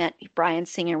ways, meant Bryan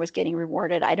Singer was getting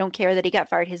rewarded. I don't care that he got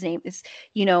fired. His name is,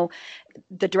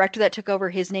 the director that took over,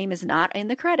 his name is not in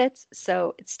the credits,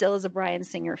 so it still is a Bryan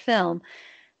Singer film.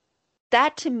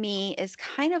 That to me is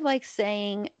kind of like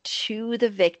saying to the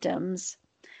victims,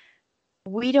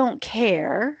 we don't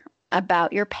care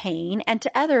about your pain, and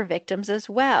to other victims as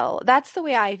well. That's the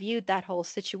way I viewed that whole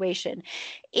situation.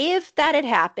 If that had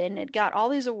happened, it got all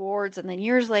these awards, and then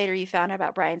years later you found out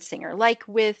about Bryan Singer, like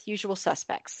with Usual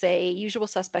Suspects. Say Usual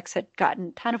Suspects had gotten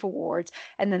a ton of awards,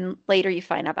 and then later you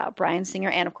find out about Bryan Singer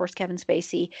and, of course, Kevin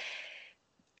Spacey.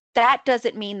 That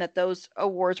doesn't mean that those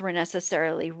awards were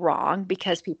necessarily wrong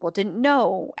because people didn't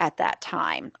know at that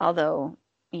time. Although,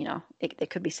 it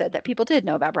could be said that people did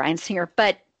know about Bryan Singer,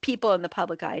 but people in the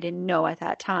public eye didn't know at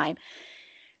that time.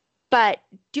 But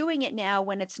doing it now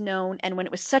when it's known and when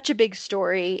it was such a big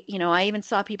story, I even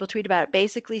saw people tweet about it,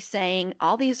 basically saying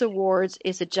all these awards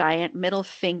is a giant middle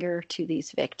finger to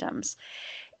these victims.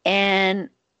 And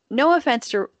no offense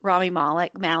to Rami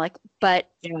Malek, but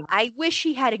Yeah. I wish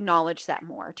he had acknowledged that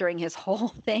more during his whole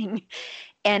thing.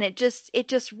 And it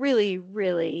just really,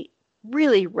 really,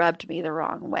 really rubbed me the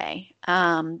wrong way.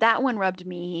 That one rubbed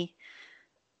me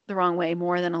the wrong way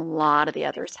more than a lot of the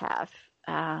others have.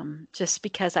 Just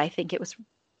because I think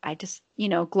I just,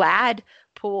 GLAAD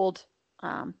pulled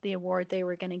the award they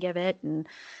were going to give it. And,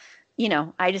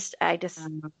 Um,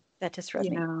 that just rubbed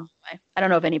me the yeah. wrong way. I don't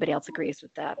know if anybody else agrees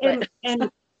with that, but.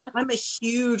 And I'm a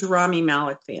huge Rami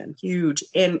Malek fan, huge.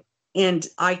 And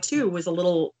I too was a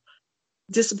little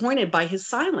disappointed by his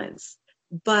silence.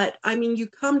 But I mean, you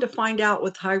come to find out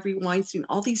with Harvey Weinstein,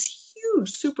 all these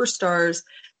huge superstars,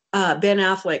 Ben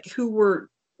Affleck, who were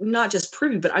not just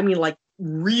privy, but I mean, like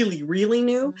really, really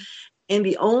new. And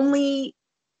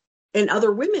and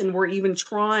other women were even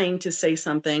trying to say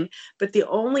something, but the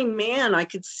only man I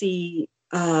could see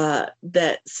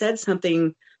that said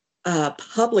something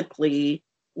publicly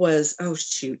was, oh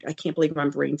shoot, I can't believe I'm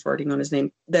brain farting on his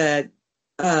name. The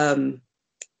Trying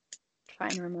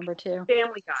to remember too.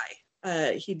 Family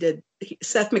Guy.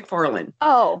 Seth MacFarlane.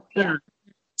 Oh, yeah.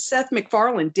 Seth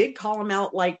MacFarlane did call him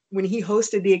out, like when he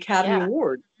hosted the Academy Yeah.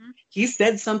 Award. He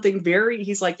said something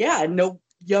he's like, yeah, no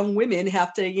young women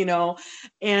have to,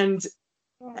 and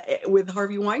with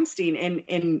Harvey Weinstein.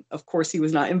 And of course, he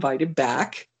was not invited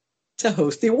back to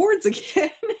host the awards again,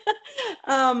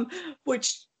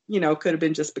 which, could have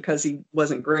been just because he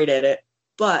wasn't great at it.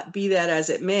 But be that as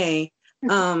it may,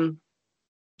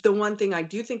 the one thing I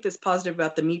do think that's positive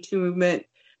about the Me Too movement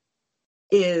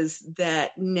is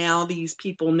that now these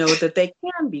people know that they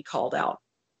can be called out.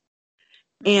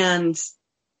 And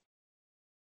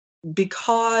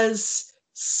because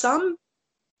some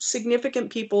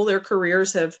significant people, their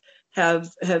careers have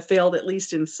failed, at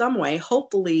least in some way,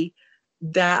 hopefully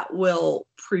that will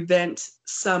prevent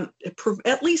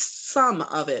at least some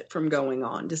of it from going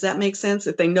on. Does that make sense?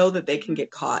 If they know that they can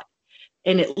get caught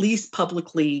and at least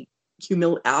publicly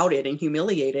outed and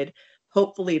humiliated,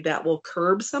 hopefully that will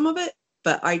curb some of it.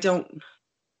 But I don't.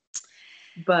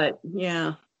 But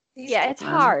yeah. Yeah, it's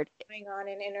hard. Going on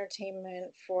in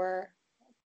entertainment for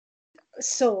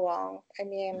so long. I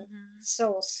mean,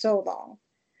 so long.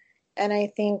 And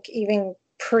I think even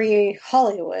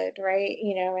pre-Hollywood, right?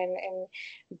 And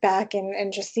back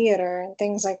in just theater and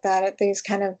things like that, at these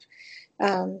kind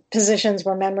of positions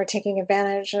where men were taking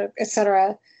advantage of, et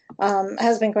cetera,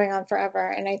 has been going on forever.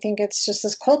 And I think it's just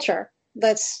this culture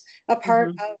that's a part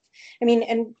of, I mean,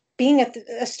 and being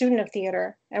a student of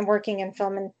theater and working in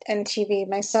film and TV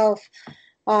myself,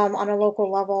 on a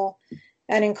local level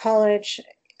and in college,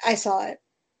 I saw it.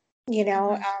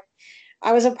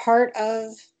 I was a part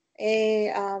of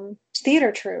a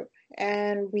theater troupe,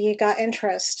 and we got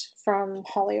interest from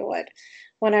Hollywood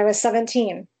when I was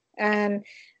 17. And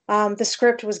the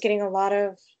script was getting a lot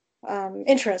of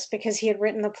interest because he had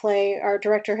written the play, our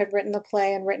director had written the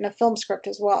play and written a film script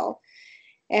as well.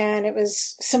 And it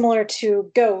was similar to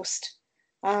Ghost.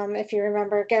 If you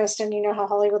remember Ghost, and you know how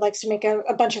Hollywood likes to make a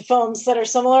bunch of films that are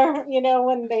similar,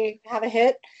 when they have a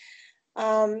hit.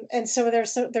 And so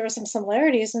there were some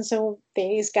similarities, and so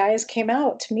these guys came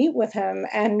out to meet with him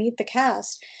and meet the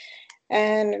cast.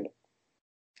 And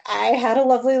I had a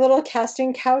lovely little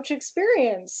casting couch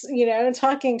experience,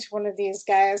 talking to one of these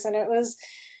guys, and it was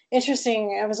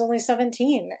interesting. I was only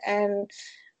 17, and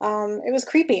it was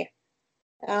creepy.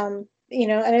 And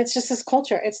it's just this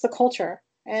culture. It's the culture.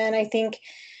 And I think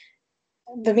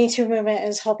the Me Too movement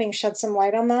is helping shed some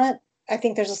light on that. I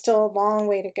think there's still a long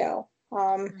way to go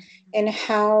in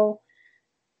how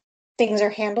things are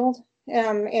handled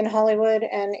in Hollywood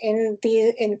and in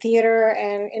theater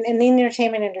and in the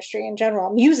entertainment industry in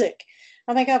general. Music.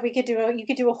 Oh my God, you could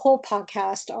do a whole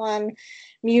podcast on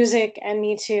music and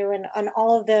Me Too and on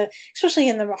all of especially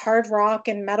in the hard rock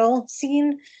and metal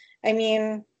scene. I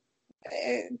mean,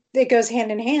 it goes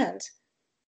hand in hand.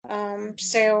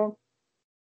 So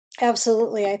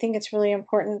absolutely, I think it's really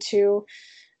important to,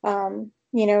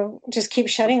 just keep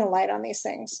shedding a light on these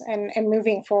things and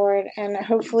moving forward and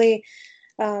hopefully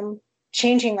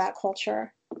changing that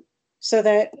culture so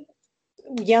that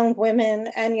young women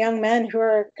and young men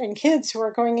and kids who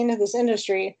are going into this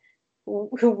industry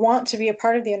who want to be a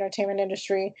part of the entertainment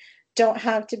industry don't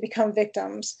have to become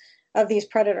victims of these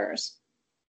predators,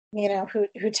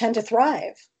 who tend to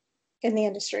thrive in the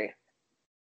industry.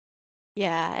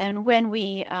 Yeah, and when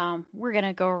we're going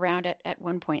to go around at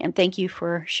one point, and thank you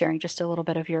for sharing just a little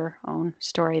bit of your own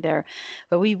story there,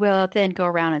 but we will then go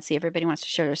around and see if everybody wants to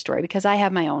share their story, because I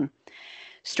have my own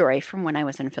story from when I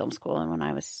was in film school and when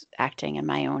I was acting and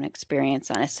my own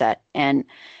experience on a set. And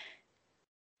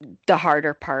the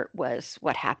harder part was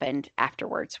what happened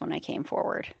afterwards when I came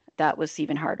forward. That was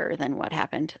even harder than what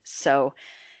happened. So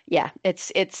yeah,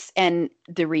 it's and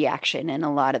the reaction, and a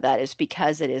lot of that is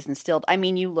because it is instilled. I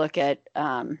mean, you look at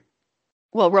Roman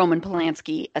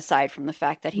Polanski, aside from the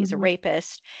fact that he's a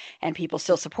rapist and people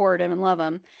still support him and love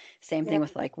him, same thing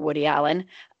with like Woody Allen.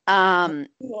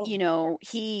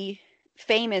 He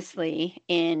famously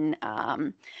in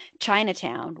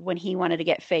Chinatown, when he wanted to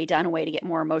get Faye Dunaway to get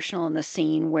more emotional in the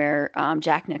scene where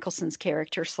Jack Nicholson's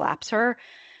character slaps her,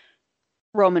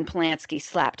 Roman Polanski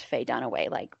slapped Faye Dunaway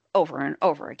like over and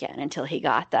over again until he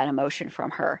got that emotion from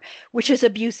her, which is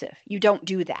abusive. You don't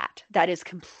do that. That is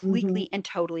completely and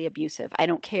totally abusive. I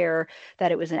don't care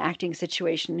that it was an acting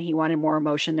situation. He wanted more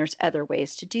emotion. There's other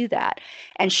ways to do that.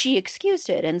 And she excused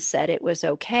it and said it was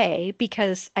okay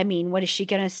because, I mean, what is she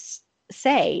going to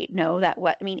say? No,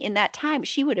 in that time,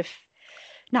 she would have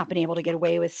not been able to get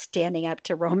away with standing up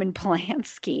to Roman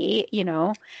Polanski.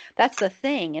 That's the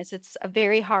thing, is it's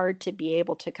very hard to be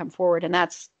able to come forward. And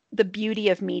that's the beauty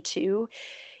of Me Too.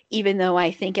 Even though I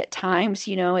think at times,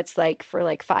 it's like for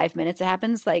like 5 minutes it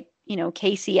happens, like,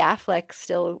 Casey Affleck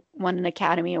still won an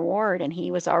Academy Award and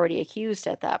he was already accused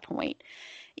at that point.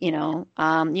 You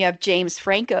have James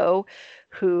Franco,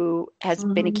 who has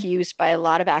been accused by a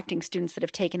lot of acting students that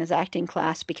have taken his acting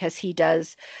class because he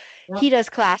does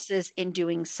classes in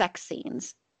doing sex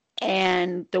scenes,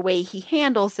 and the way he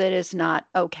handles it is not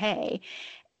okay.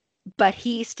 But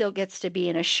he still gets to be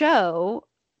in a show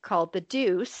called The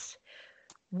Deuce,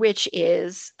 which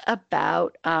is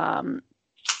about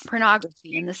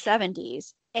pornography in the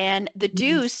 70s. And The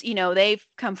Deuce, they've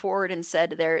come forward and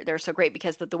said they're so great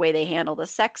because of the way they handle the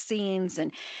sex scenes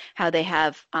and how they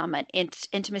have an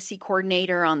intimacy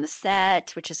coordinator on the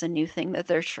set, which is a new thing that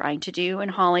they're trying to do in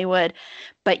Hollywood.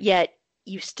 But yet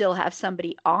you still have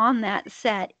somebody on that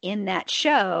set in that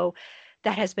show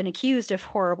that has been accused of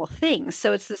horrible things.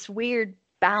 So it's this weird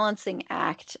balancing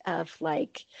act of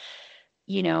like,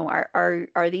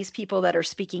 are these people that are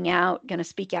speaking out going to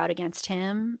speak out against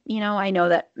him? I know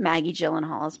that Maggie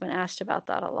Gyllenhaal has been asked about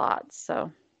that a lot.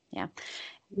 So, yeah.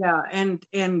 Yeah, and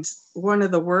one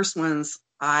of the worst ones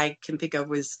I can think of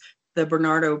was the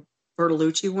Bernardo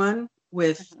Bertolucci one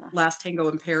with Last Tango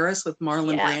in Paris with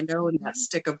Marlon Brando and that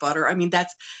stick of butter. I mean, that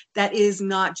is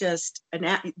not just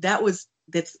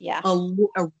that's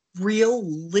a real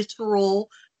literal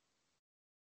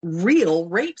real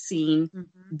rape scene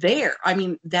there. I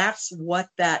mean, that's what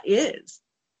that is.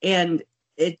 And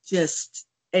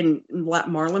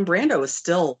Marlon Brando is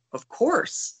still, of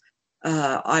course,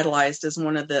 idolized as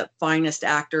one of the finest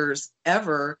actors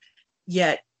ever,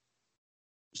 yet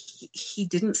he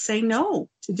didn't say no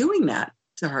to doing that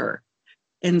to her.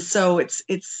 And so it's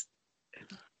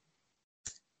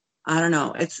I don't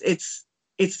know, it's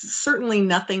certainly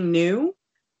nothing new.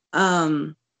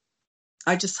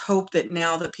 I just hope that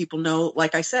now that people know,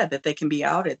 like I said, that they can be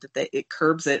outed, that it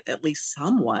curbs it at least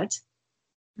somewhat.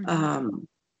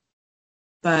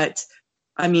 But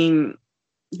I mean,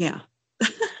 yeah.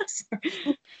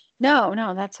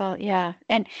 No, that's all. Yeah.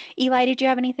 And Eli, did you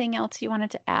have anything else you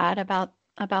wanted to add about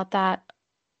that?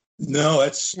 No,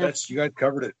 that's you guys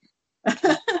covered it.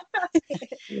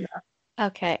 Yeah.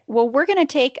 Okay. Well, we're going to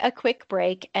take a quick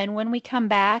break. And when we come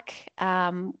back,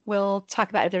 we'll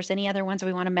talk about if there's any other ones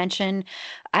we want to mention.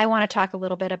 I want to talk a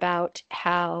little bit about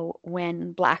how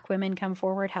when Black women come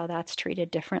forward, how that's treated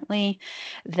differently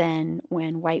than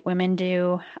when white women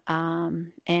do.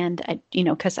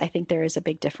 Because I think there is a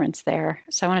big difference there.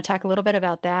 So I want to talk a little bit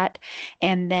about that.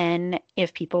 And then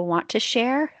if people want to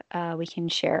share, we can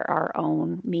share our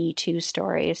own Me Too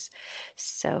stories.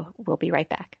 So we'll be right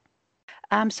back.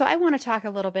 So I want to talk a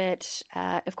little bit.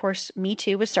 Of course, Me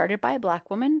Too was started by a Black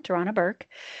woman, Tarana Burke.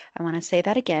 I want to say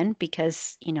that again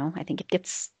because, I think it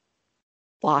gets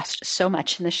lost so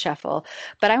much in the shuffle.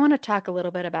 But I want to talk a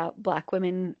little bit about Black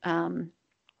women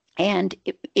and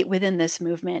it within this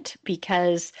movement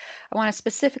because I want to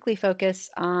specifically focus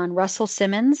on Russell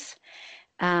Simmons.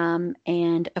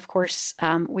 And of course,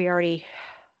 we already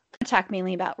talk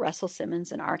mainly about Russell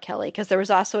Simmons and R. Kelly because there was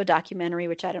also a documentary,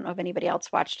 which I don't know if anybody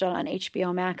else watched it on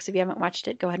HBO Max. If you haven't watched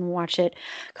it, go ahead and watch it,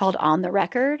 called On the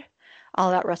Record, all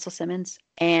about Russell Simmons.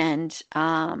 And,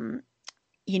 and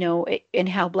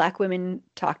how Black women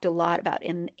talked a lot about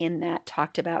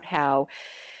talked about how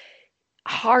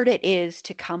hard it is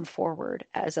to come forward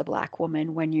as a Black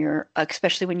woman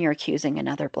especially when you're accusing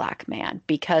another Black man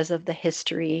because of the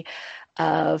history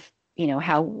of,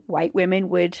 how white women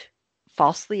would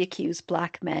falsely accuse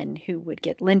Black men who would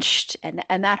get lynched and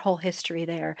that whole history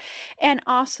there. And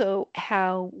also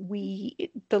how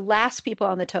the last people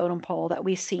on the totem pole that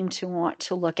we seem to want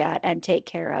to look at and take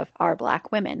care of are Black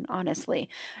women, honestly,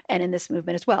 and in this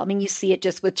movement as well. I mean, you see it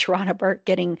just with Tarana Burke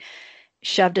getting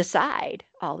shoved aside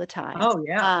all the time. Oh,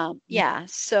 yeah. Yeah.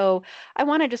 So I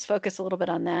want to just focus a little bit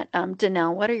on that.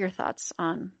 Danelle, what are your thoughts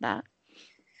on that?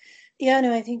 Yeah,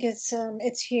 no, I think it's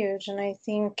huge, and I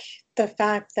think the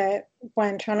fact that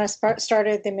when Toronto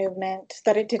started the movement,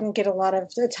 that it didn't get a lot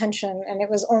of attention, and it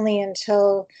was only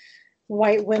until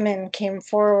white women came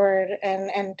forward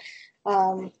and then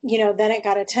it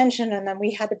got attention, and then we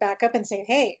had to back up and say,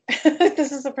 hey,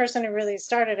 this is the person who really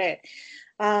started it,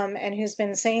 and who's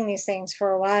been saying these things for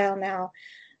a while now.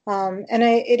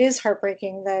 It is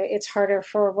heartbreaking that it's harder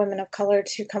for women of color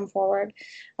to come forward.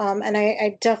 And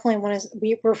I definitely want to,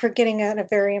 we're forgetting a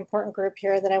very important group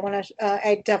here that I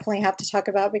definitely have to talk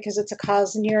about because it's a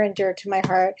cause near and dear to my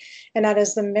heart. And that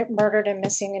is the murdered and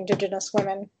missing Indigenous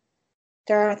women.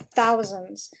 There are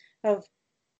thousands of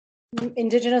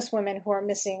Indigenous women who are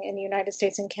missing in the United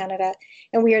States and Canada.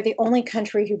 And we are the only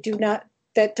country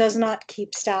that does not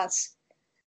keep stats.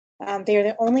 They are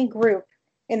the only group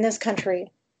in this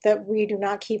country that we do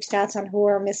not keep stats on who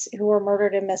are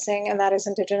murdered and missing, and that is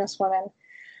Indigenous women.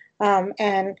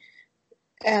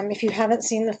 If you haven't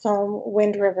seen the film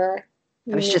Wind River,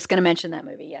 I was just going to mention that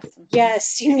movie. Yes.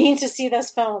 Yes, you need to see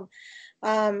this film.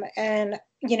 I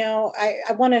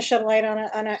want to shed light on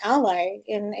an ally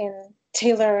in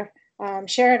Taylor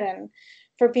Sheridan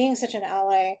for being such an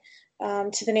ally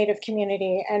to the Native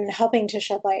community and helping to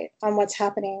shed light on what's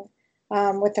happening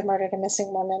with the murdered and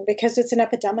missing women because it's an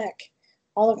epidemic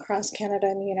all across Canada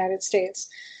and the United States.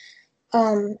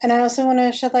 And I also want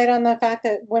to shed light on the fact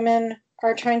that women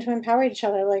are trying to empower each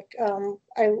other. Like,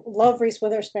 I love Reese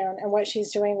Witherspoon and what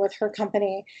she's doing with her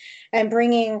company and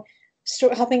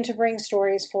helping to bring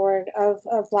stories forward of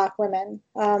Black women.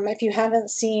 If you haven't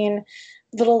seen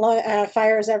Little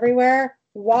Fires Everywhere,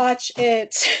 watch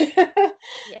it.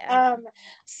 Yeah.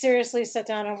 Seriously, sit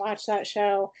down and watch that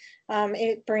show.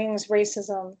 It brings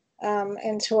racism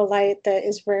into a light that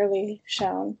is rarely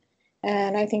shown.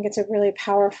 And I think it's a really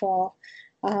powerful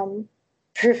um,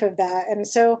 proof of that. And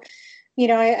so,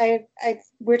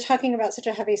 we're talking about such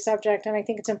a heavy subject, and I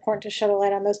think it's important to shed a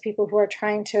light on those people who are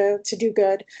trying to do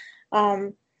good.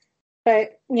 Um,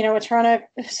 but Atrana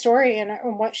story and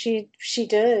what she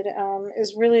did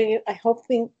is really, I hope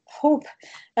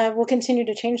will continue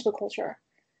to change the culture.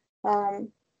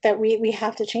 That we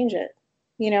have to change it.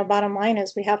 Bottom line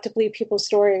is we have to believe people's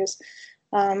stories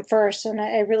first. And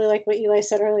I really like what Eli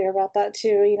said earlier about that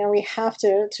too. We have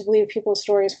to believe people's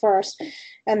stories first,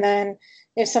 and then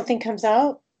if something comes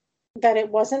out that it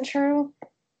wasn't true,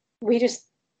 we just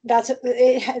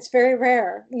it's very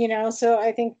rare. So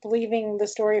I think believing the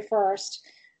story first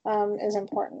is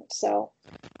important. So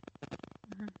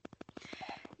Mhm.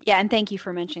 Yeah, and thank you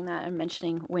for mentioning that and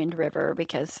mentioning Wind River,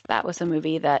 because that was a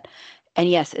movie that, and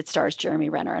yes, it stars Jeremy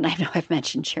Renner, and I know I've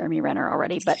mentioned Jeremy Renner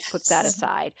already, but put that yes.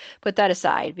 aside. Put that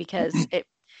aside because it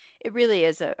really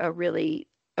is a really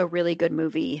good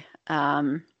movie.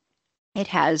 It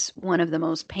has one of the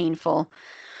most painful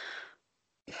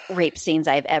rape scenes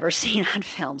I've ever seen on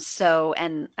film. So,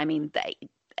 and I mean,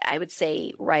 I would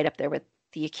say right up there with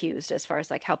The Accused as far as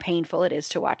like how painful it is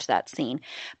to watch that scene.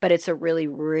 But it's a really,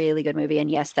 really good movie. And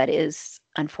yes, that is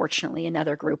unfortunately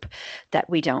another group that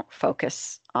we don't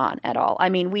focus on at all. I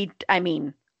mean,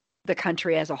 the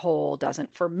country as a whole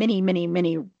doesn't for many, many,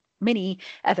 many, many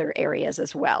other areas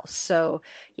as well. So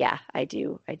yeah, I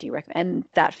do recommend. And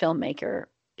that filmmaker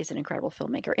is an incredible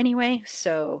filmmaker anyway.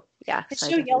 So yeah, The so I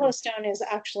show definitely. Yellowstone is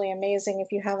actually amazing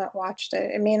if you haven't watched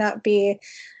it. It may not be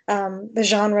the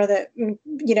genre that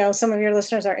some of your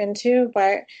listeners are into,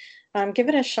 but give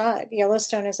it a shot.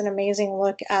 Yellowstone is an amazing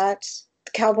look at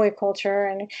the cowboy culture,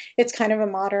 and it's kind of a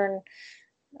modern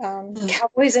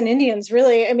cowboys and Indians,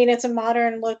 really. I mean, it's a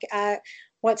modern look at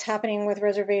what's happening with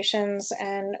reservations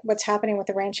and what's happening with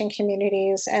the ranching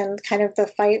communities and kind of the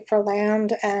fight for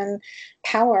land and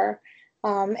power.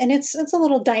 And it's a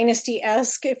little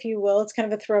dynasty-esque, if you will. It's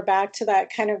kind of a throwback to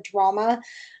that kind of drama,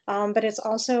 but it's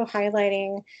also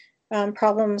highlighting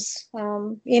problems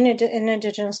in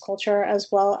Indigenous culture as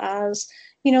well as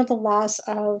the loss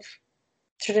of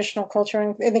traditional culture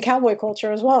and in the cowboy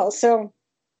culture as well. So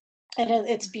and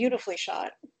it's beautifully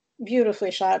shot.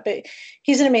 But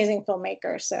he's an amazing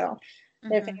filmmaker. So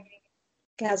if Mhm. anyone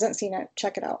hasn't seen it,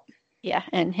 check it out. Yeah,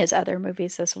 and his other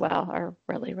movies as well are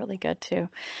really, really good too.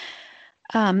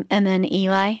 And then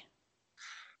Eli.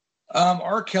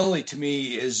 R. Kelly to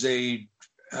me is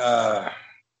uh,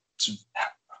 it's,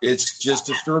 it's just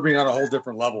disturbing on a whole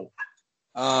different level.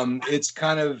 It's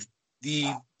kind of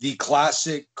the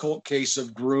classic cult case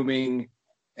of grooming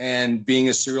and being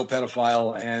a serial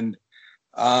pedophile, and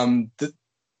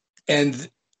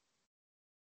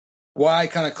why I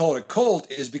kind of call it a cult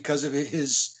is because of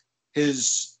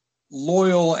his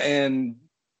loyal and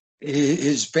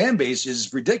his fan base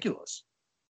is ridiculous.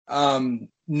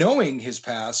 Knowing his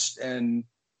past and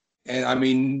I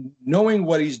mean knowing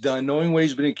what he's done, knowing what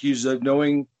he's been accused of,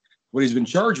 knowing what he's been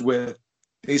charged with,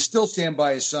 they still stand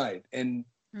by his side, and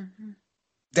Mhm.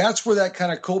 that's where that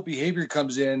kind of cult behavior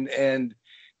comes in, and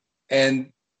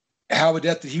how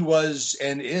adept that he was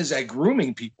and is at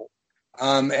grooming people,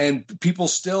 and people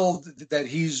still that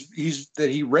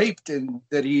he raped and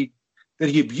that he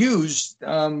abused,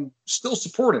 still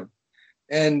support him,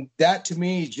 and that to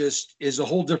me just is a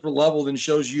whole different level than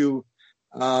shows you,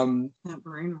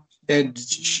 and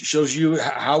shows you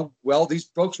how well these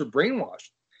folks are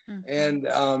brainwashed, Mhm.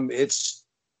 and it's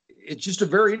just a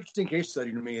very interesting case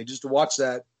study to me, and just to watch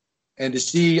that and to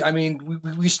see. I mean,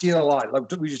 we see it a lot.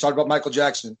 Like we just talked about Michael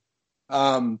Jackson.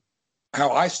 Um,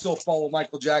 how I still follow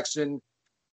Michael Jackson,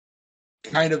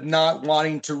 kind of not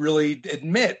wanting to really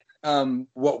admit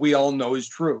what we all know is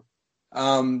true.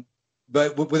 Um,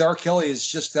 but with R. Kelly, it's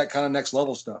just that kind of next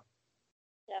level stuff.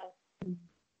 Yeah.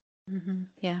 Mhm.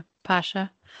 Yeah,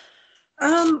 Pasha.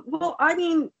 Well, I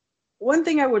mean, one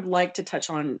thing I would like to touch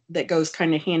on that goes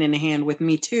kind of hand in hand with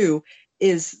Me Too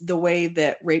is the way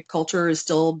that rape culture is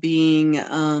still being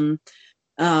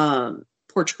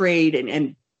portrayed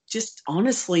and just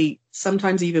honestly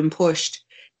sometimes even pushed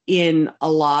in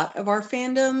a lot of our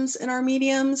fandoms and our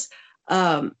mediums.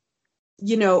 Um,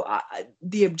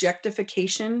 the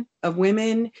objectification of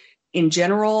women in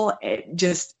general,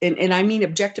 and I mean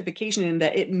objectification in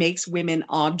that it makes women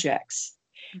objects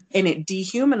and it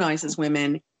dehumanizes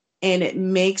women and it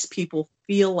makes people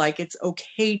feel like it's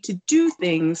okay to do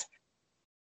things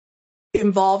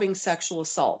involving sexual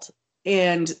assault.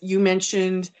 And you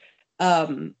mentioned,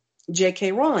 um,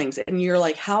 J.K. Rowling's. And you're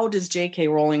like, how does J.K.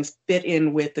 Rowling's fit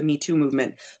in with the Me Too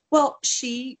movement? Well,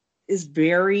 she is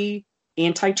very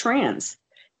anti-trans.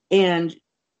 And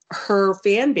her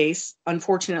fan base,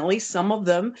 unfortunately, some of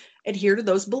them adhere to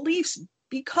those beliefs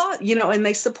because, and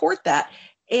they support that.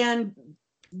 And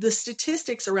the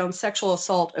statistics around sexual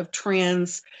assault of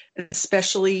trans,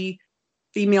 especially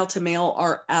female to male,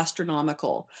 are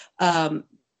astronomical.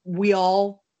 We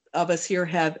all of us here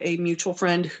have a mutual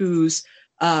friend whose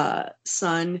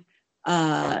son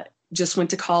just went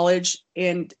to college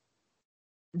and,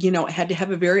 had to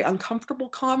have a very uncomfortable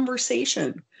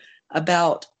conversation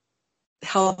about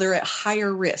how they're at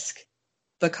higher risk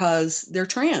because they're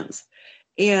trans.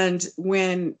 And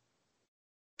when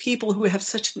people who have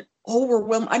such an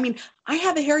I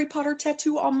have a Harry Potter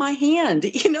tattoo on my hand,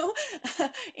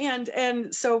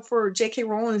 and so for J.K.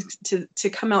 Rowling to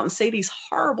come out and say these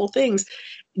horrible things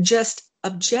just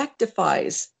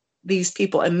objectifies these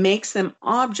people and makes them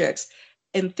objects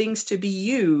and things to be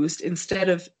used instead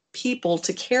of people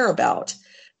to care about.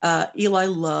 Eli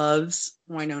loves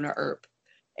Winona Earp.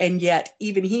 And yet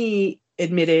even he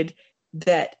admitted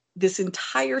that this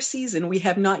entire season, we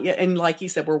have not yet, and like you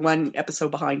said, we're one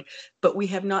episode behind, but we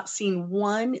have not seen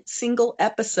one single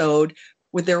episode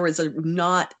where there was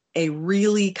not a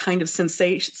really kind of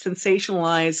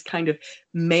sensationalized kind of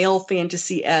male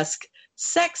fantasy-esque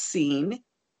sex scene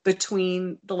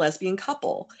between the lesbian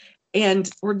couple. And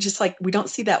we're just like, we don't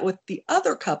see that with the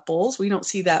other couples. We don't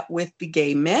see that with the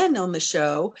gay men on the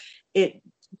show. It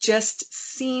just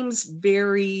seems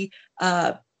very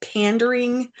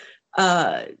pandering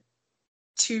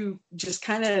to just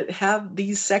kind of have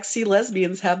these sexy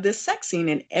lesbians have this sex scene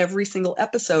in every single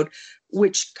episode,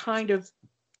 which kind of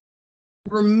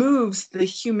removes the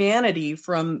humanity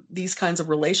from these kinds of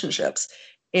relationships.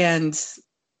 And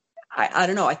I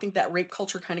don't know, I think that rape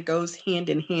culture kind of goes hand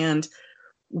in hand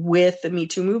with the Me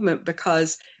Too movement,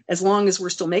 because as long as we're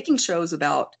still making shows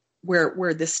about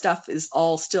where this stuff is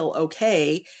all still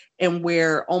okay and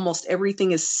where almost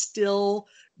everything is still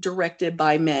directed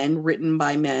by men, written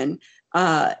by men,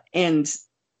 it's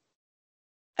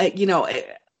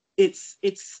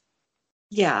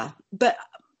yeah. But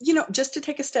just to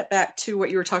take a step back to what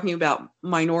you were talking about,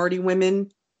 minority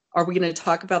women, are we going to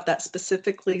talk about that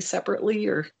specifically separately,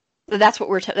 or? That's what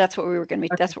we're talking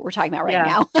about right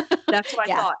now. That's what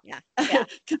I thought. Yeah.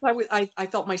 Because I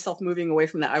felt myself moving away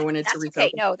from that. I wanted to refocus.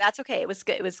 Okay. No, that's okay. It was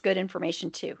good. It was good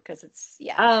information too, because it's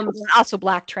also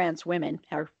Black trans women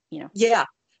are Yeah.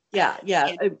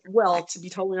 Well, to be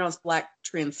totally honest, Black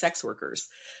trans sex workers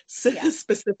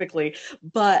specifically,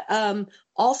 but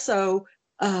also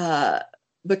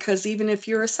because even if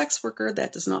you're a sex worker,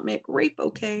 that does not make rape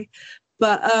okay.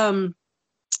 But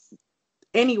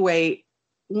anyway,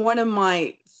 one of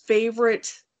my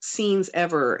favorite scenes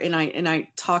ever, and I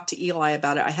talked to Eli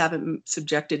about it. I haven't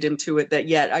subjected him to it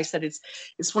yet. I said it's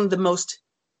one of the most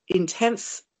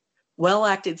intense,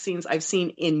 well-acted scenes I've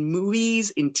seen in movies,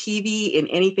 in TV, in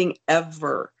anything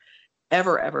ever,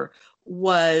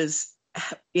 was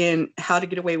in How to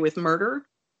Get Away with Murder,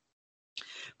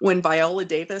 when Viola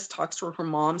Davis talks to her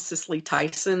mom, Cicely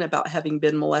Tyson, about having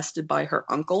been molested by her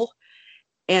uncle.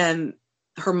 And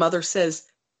her mother says,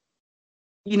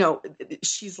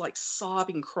 she's like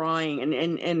sobbing, crying,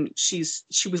 and she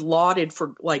was lauded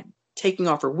for like taking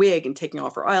off her wig and taking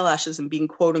off her eyelashes and being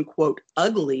quote unquote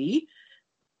ugly,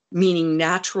 meaning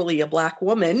naturally a Black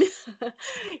woman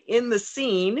in the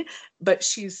scene, but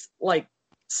she's like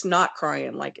snot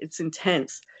crying, like it's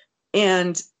intense.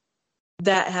 And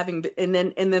that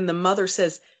and then the mother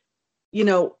says,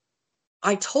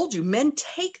 I told you, men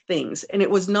take things. And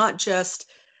it was not just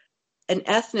a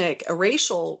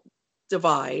racial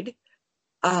divide,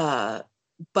 but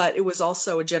it was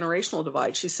also a generational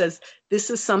divide. She says, this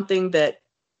is something that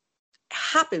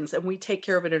happens and we take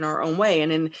care of it in our own way.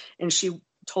 And she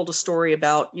told a story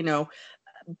about,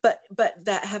 but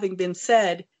that having been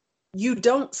said, you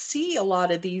don't see a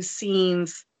lot of these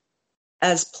scenes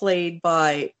as played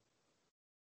by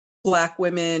Black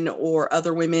women or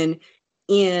other women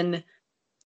in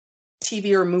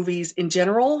TV or movies in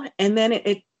general. And then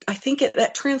I think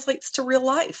that translates to real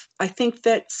life. I think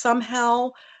that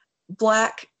somehow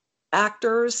Black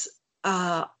actors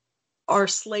are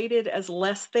slated as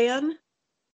less than,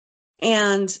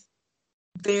 and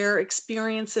their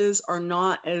experiences are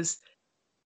not as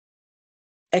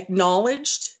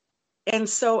acknowledged. And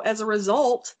so as a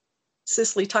result,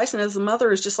 Cicely Tyson as a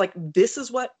mother is just like, this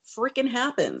is what freaking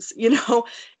happens.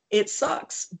 It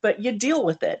sucks, but you deal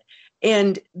with it.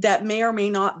 And that may or may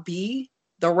not be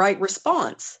the right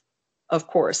response. of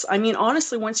course. I mean,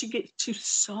 honestly, once you get to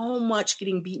so much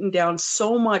getting beaten down,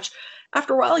 so much,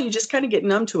 after a while, you just kind of get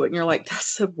numb to it and you're like,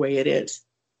 that's the way it is.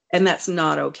 And that's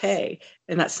not okay.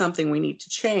 And that's something we need to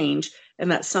change.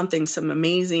 And that's something some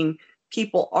amazing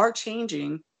people are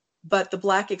changing. But the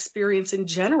Black experience in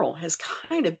general has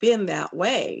kind of been that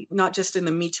way, not just in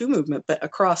the Me Too movement, but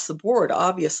across the board,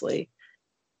 obviously.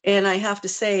 And I have to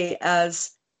say,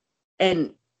 as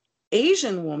an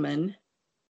Asian woman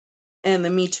and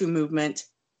the Me Too movement,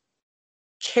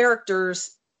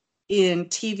 characters in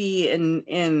TV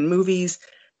and movies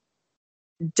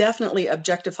definitely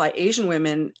objectify Asian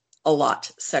women a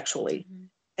lot sexually. Mm-hmm.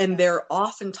 And they're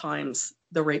oftentimes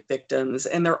the rape victims,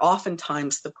 and they're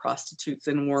oftentimes the prostitutes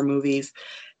in war movies.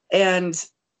 And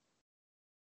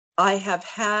I have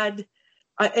had,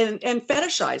 and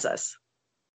fetishize us.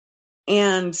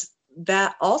 And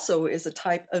that also is a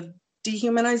type of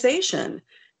dehumanization.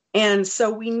 And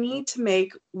so we need to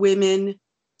make women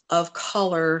of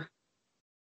color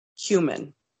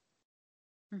human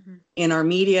in our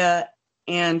media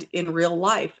and in real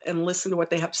life, and listen to what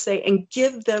they have to say and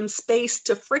give them space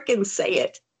to frickin' say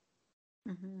it.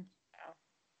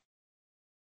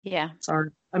 Yeah.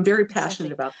 Sorry. I'm very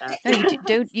passionate about that.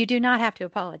 No, you do not have to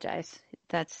apologize.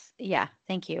 That's, yeah,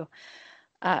 thank you.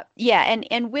 Yeah,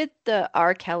 and with the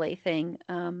R. Kelly thing,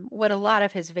 what a lot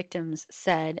of his victims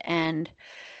said, and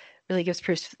really gives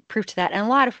proof to that, and a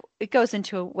lot of it goes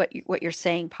into what you're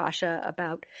saying, Pasha,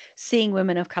 about seeing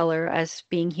women of color as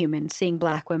being human, seeing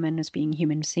Black women as being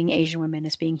human, seeing Asian women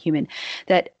as being human,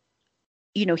 that,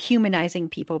 you know, humanizing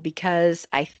people, because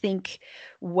I think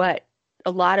what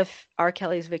a lot of R.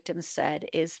 Kelly's victims said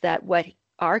is that what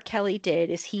R. Kelly did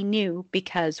is he knew,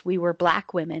 because we were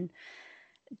Black women,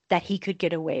 that he could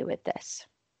get away with this.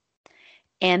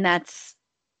 And that's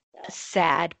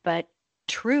sad, but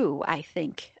true, I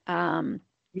think.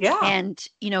 Yeah. And,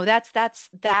 you know, that's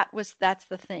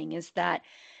the thing, is that,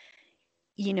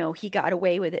 you know, he got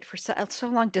away with it for so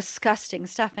long, disgusting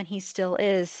stuff, and he still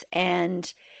is.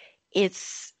 And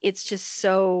it's just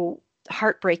so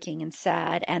heartbreaking and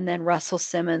sad. And then Russell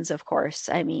Simmons, of course,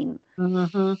 I mean,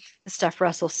 the stuff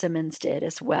Russell Simmons did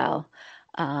as well,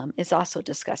 is also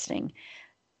disgusting.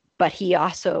 But he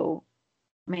also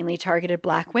mainly targeted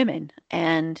Black women.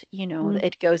 And, you know,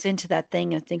 it goes into that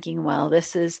thing of thinking, well,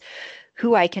 this is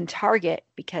who I can target,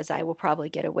 because I will probably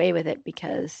get away with it,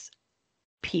 because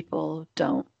people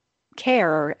don't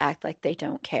care or act like they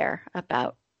don't care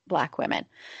about Black women.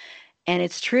 And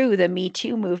it's true, the Me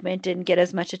Too movement didn't get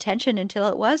as much attention until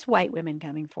it was white women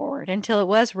coming forward, until it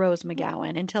was Rose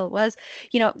McGowan, until it was,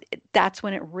 you know, that's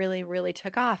when it really, really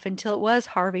took off, until it was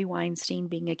Harvey Weinstein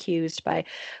being accused by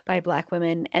Black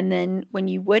women. And then when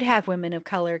you would have women of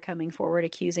color coming forward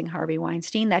accusing Harvey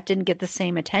Weinstein, that didn't get the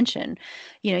same attention.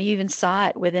 You know, you even saw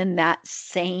it within that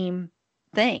same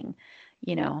thing,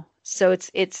 you know. So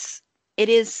it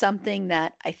is something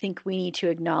that I think we need to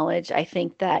acknowledge. I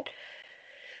think that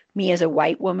me as a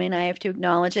white woman, I have to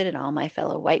acknowledge it, and all my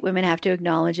fellow white women have to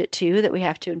acknowledge it too, that we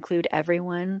have to include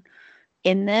everyone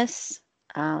in this.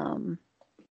 You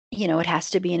know, it has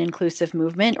to be an inclusive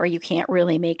movement, or you can't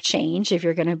really make change if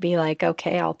you're going to be like,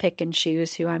 okay, I'll pick and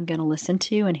choose who I'm going to listen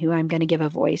to and who I'm going to give a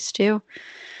voice to.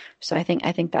 So I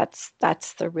think that's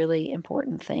the really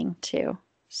important thing too.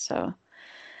 So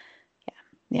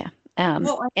yeah.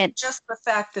 Well, and just the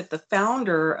fact that the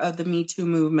founder of the Me Too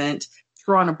movement,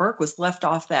 Tarana Burke, was left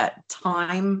off that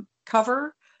Time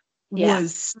cover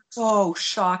was so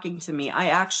shocking to me. I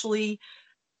actually,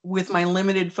 with my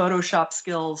limited Photoshop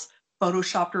skills,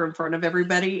 Photoshopped her in front of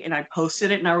everybody, and I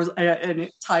posted it, and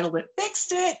it titled it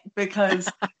 "Fixed It," because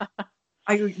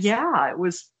it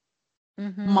was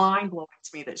mind blowing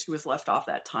to me that she was left off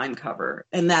that Time cover,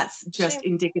 and that's just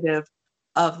indicative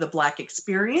of the Black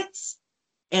experience,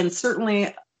 and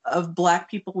certainly of Black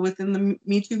people within the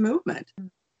Me Too movement.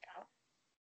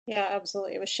 Yeah,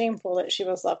 absolutely. It was shameful that she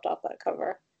was left off that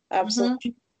cover.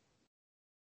 Absolutely.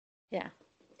 Yeah.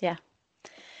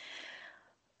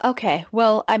 Okay.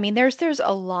 Well, I mean, there's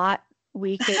a lot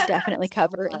we could definitely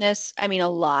cover in this. I mean, a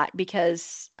lot,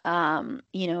 because,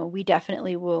 you know, we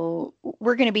definitely we're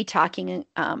going to be talking,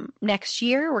 next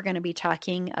year, we're going to be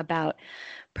talking about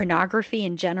pornography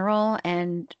in general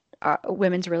and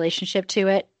women's relationship to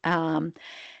it.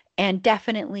 And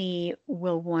definitely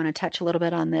we'll want to touch a little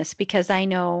bit on this, because I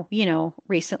know, you know,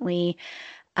 recently,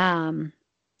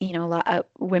 you know, a lot of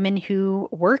women who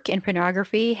work in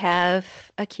pornography have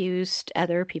accused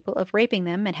other people of raping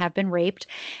them and have been raped,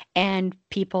 and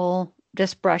people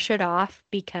just brush it off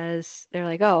because they're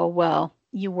like, oh, well,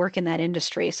 you work in that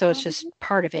industry, so it's just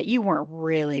part of it. You weren't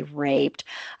really raped.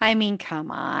 I mean,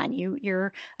 come on,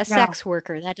 you're a sex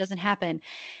worker. That doesn't happen.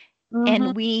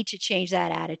 And we need to change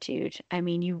that attitude.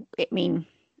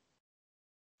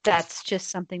 That's just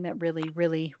something that really,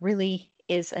 really, really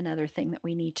is another thing that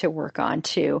we need to work on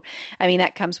too.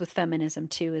 That comes with feminism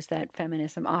too, is that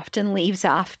feminism often leaves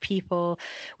off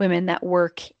women that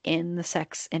work in the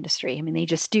sex industry. They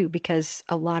just do, because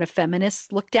a lot of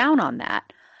feminists look down on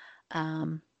that.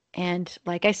 And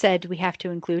like I said, we have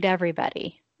to include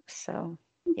everybody. So,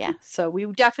 yeah. So we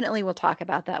definitely will talk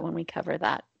about that when we cover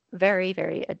that. Very,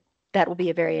 very, that will be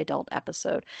a very adult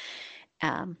episode.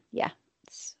 Yeah.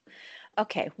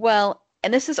 Okay. Well,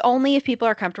 and this is only if people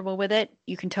are comfortable with it.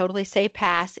 You can totally say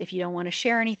pass. If you don't want to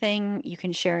share anything, you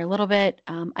can share a little bit.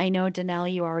 I know,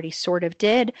 Danelle, you already sort of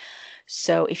did.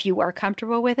 So if you are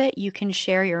comfortable with it, you can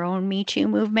share your own Me Too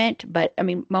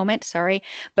moment, sorry,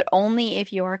 but only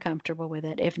if you are comfortable with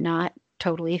it. If not,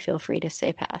 totally feel free to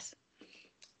say pass.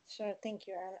 Sure. Thank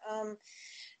you, Erin.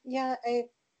 Yeah, I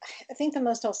think the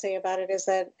most I'll say about it is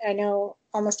that I know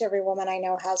almost every woman I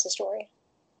know has a story.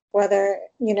 Whether,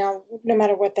 no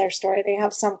matter what their story, they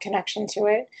have some connection to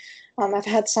it. I've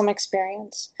had some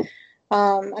experience,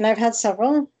 and I've had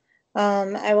several.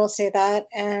 I will say that.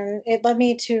 And it led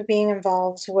me to being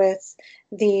involved with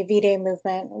the V-Day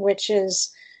movement, which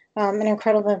is an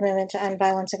incredible movement to end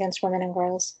violence against women and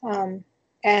girls.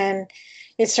 And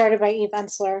it started by Eve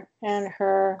Ensler and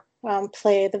her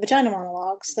play, The Vagina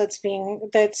Monologues, that's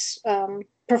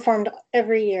performed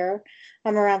every year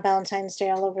around Valentine's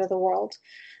Day all over the world.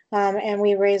 And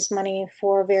we raise money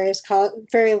for various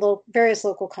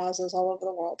local causes all over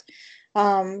the world,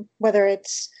 whether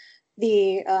it's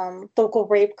the local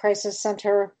rape crisis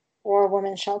center or a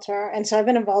women's shelter. And so I've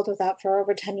been involved with that for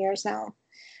over 10 years now.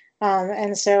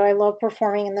 And so I love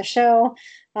performing in the show,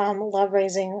 love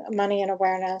raising money and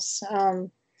awareness.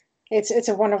 It's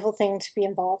a wonderful thing to be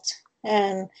involved.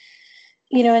 And,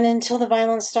 and until the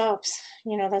violence stops,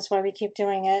 that's why we keep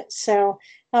doing it. So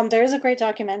there is a great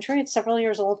documentary. It's several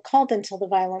years old, called Until the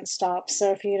Violence Stops.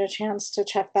 So if you get a chance to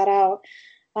check that out,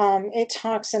 it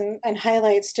talks and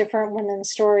highlights different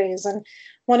women's stories. And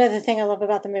one of the things I love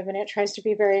about the movement, it tries to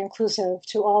be very inclusive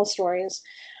to all stories,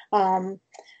 no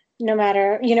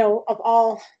matter, of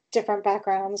all different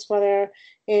backgrounds, whether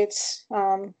it's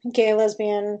gay,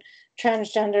 lesbian,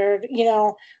 transgendered,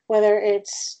 whether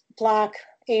it's Black,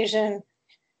 Asian,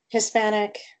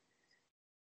 Hispanic,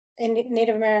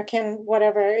 Native American,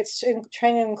 whatever. It's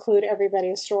trying to include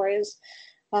everybody's stories.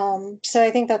 So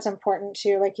I think that's important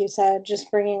too, like you said,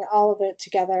 just bringing all of it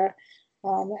together,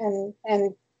 and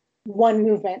one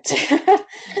movement to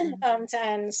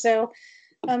end. So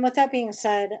with that being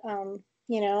said,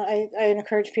 I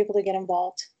encourage people to get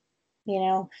involved,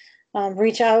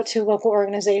 reach out to local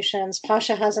organizations.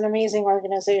 Pasha has an amazing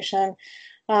organization,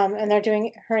 and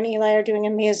her and Eli are doing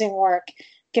amazing work.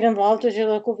 Get involved with your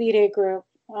local V-Day group.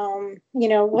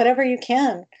 Whatever you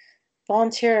can,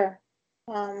 volunteer,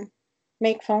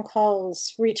 make phone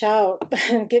calls, reach out,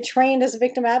 get trained as a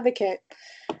victim advocate.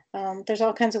 There's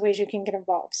all kinds of ways you can get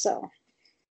involved. So,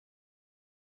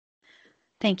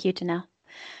 thank you, Danelle.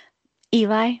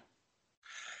 Eli?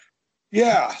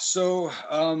 Yeah. So,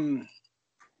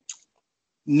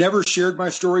 never shared my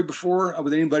story before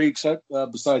with anybody except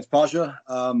besides Pasha.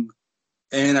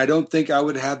 And I don't think I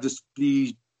would have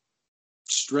the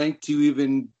strength to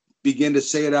even begin to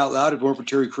say it out loud if it weren't for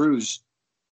Terry Crews,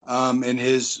 and when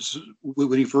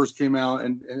he first came out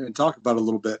and talked about it a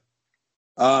little bit.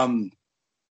 I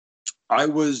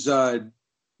was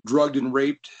drugged and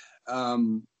raped a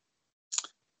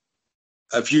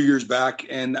few years back,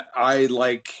 and I,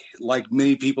 like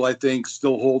many people, I think,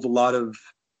 still hold a lot of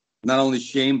not only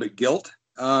shame but guilt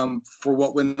for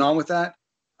what went on with that.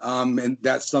 And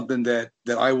that's something that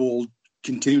I will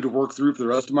continue to work through for the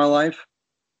rest of my life,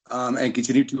 and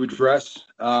continue to address.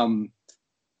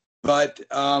 But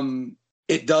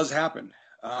it does happen.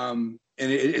 And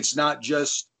it's not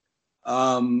just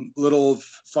little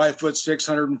 5'6",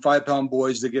 105-pound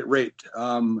boys that get raped.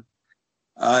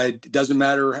 It doesn't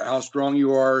matter how strong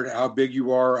you are, how big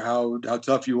you are, how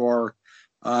tough you are.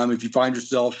 If you find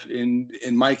yourself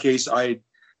in my case,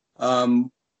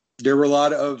 there were a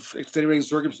lot of extenuating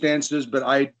circumstances, but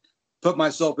I put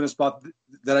myself in a spot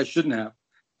that I shouldn't have.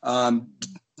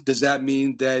 Does that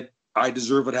mean that I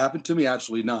deserve what happened to me?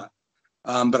 Absolutely not.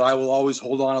 But I will always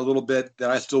hold on a little bit that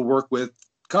I still work with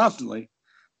constantly,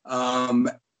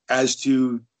 as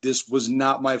to this was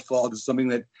not my fault. It's something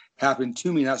that happened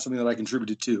to me, not something that I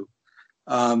contributed to.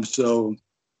 So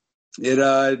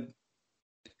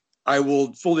I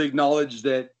will fully acknowledge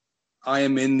that I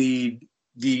am in the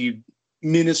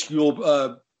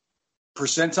minuscule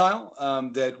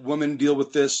percentile, that women deal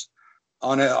with this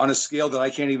on a scale that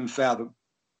I can't even fathom.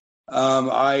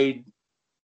 I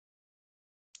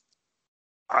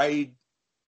I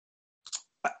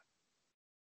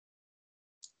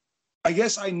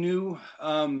guess I knew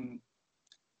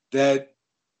that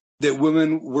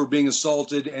women were being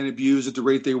assaulted and abused at the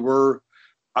rate they were.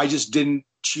 I just didn't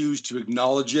choose to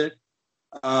acknowledge it.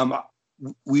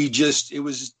 It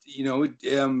was,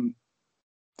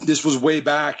 this was way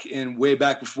back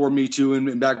before Me Too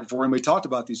and back before anybody talked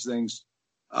about these things.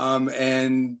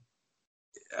 And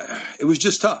it was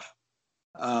just tough.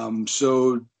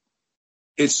 So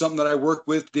it's something that I work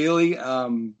with daily,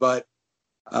 but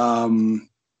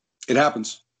it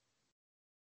happens.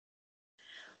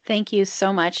 Thank you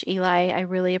so much, Eli. I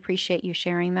really appreciate you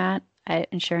sharing that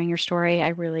and sharing your story. I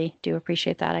really do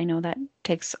appreciate that. I know that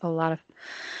takes a lot of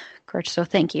courage. So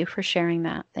thank you for sharing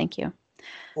that. Thank you.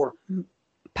 Sure.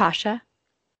 Pasha?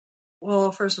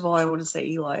 Well, first of all, I want to say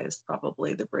Eli is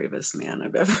probably the bravest man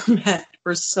I've ever met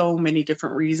for so many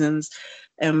different reasons.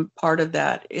 And part of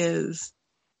that is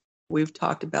we've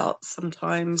talked about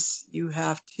sometimes you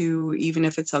have to, even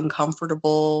if it's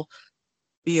uncomfortable,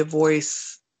 be a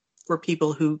voice for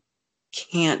people who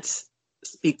can't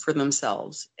speak for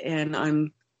themselves. And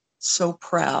I'm so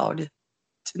proud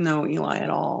to know Eli at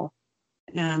all.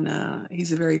 And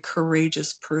he's a very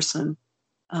courageous person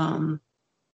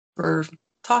for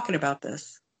talking about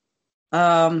this.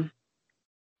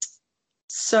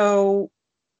 So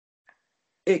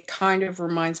it kind of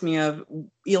reminds me of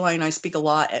Eli and I speak a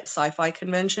lot at sci-fi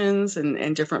conventions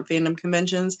and different fandom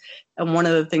conventions. And one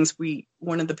of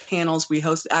the panels we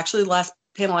host, actually the last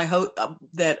panel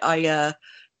that I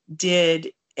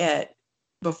did at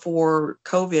before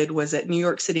COVID was at New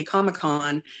York City Comic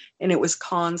Con, and it was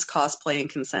cons, cosplay, and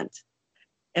consent.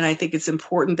 And I think it's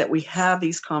important that we have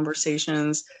these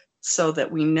conversations so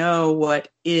that we know what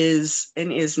is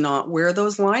and is not, where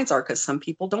those lines are, because some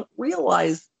people don't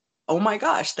realize, oh my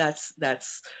gosh,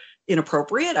 that's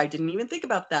inappropriate. I didn't even think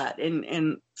about that.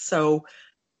 And so,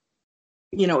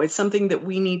 it's something that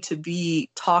we need to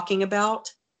be talking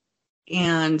about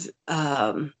and,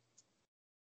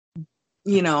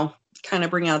 kind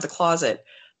of bring out of the closet.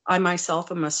 I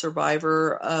myself am a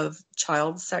survivor of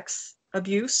child sex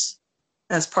abuse.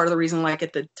 That's part of the reason, like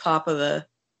at the top of the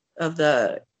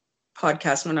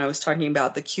podcast when I was talking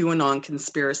about the QAnon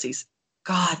conspiracies.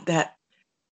 God,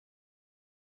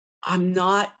 I'm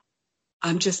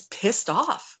just pissed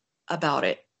off about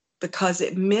it because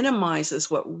it minimizes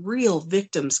what real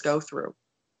victims go through.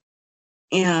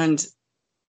 And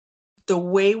the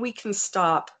way we can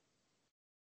stop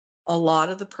a lot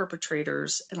of the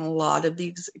perpetrators and a lot of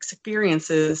these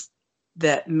experiences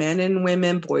that men and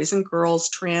women, boys and girls,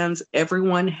 trans,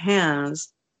 everyone has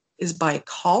is by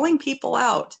calling people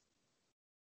out.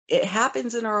 It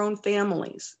happens in our own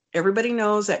families. Everybody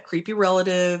knows that creepy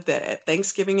relative that at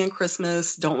Thanksgiving and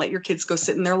Christmas, don't let your kids go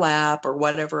sit in their lap or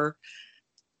whatever.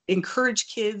 Encourage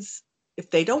kids, if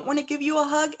they don't want to give you a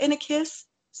hug and a kiss,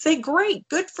 say, great,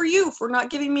 good for you for not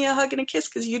giving me a hug and a kiss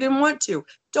because you didn't want to.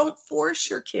 Don't force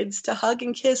your kids to hug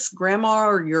and kiss grandma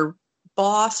or your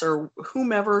boss or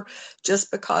whomever just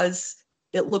because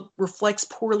it reflects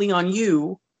poorly on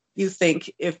you. You think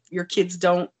if your kids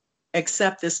don't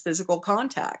accept this physical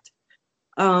contact.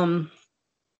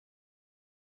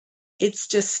 It's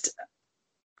just,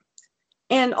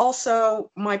 and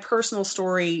also my personal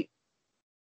story,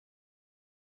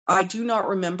 I do not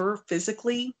remember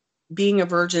physically being a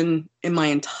virgin in my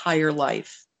entire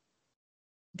life.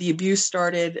 The abuse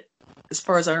started, as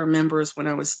far as I remember, is when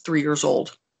I was 3 years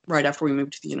old, right after we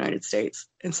moved to the United States.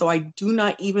 And so I do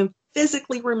not even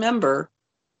physically remember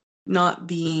not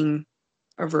being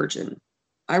a virgin.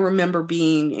 I remember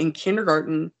being in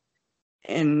kindergarten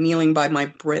and kneeling by my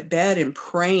bed and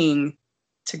praying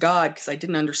to God, because I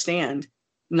didn't understand,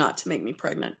 not to make me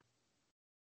pregnant.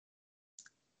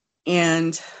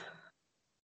 And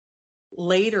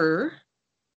later,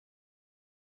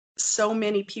 so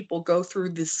many people go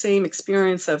through the same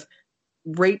experience of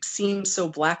rape seems so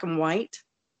black and white.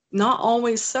 Not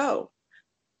always so.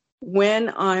 When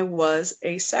I was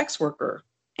a sex worker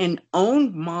and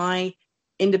owned my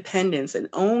independence and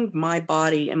owned my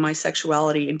body and my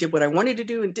sexuality and did what I wanted to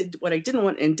do and did what I didn't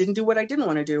want and didn't do what I didn't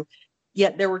want to do,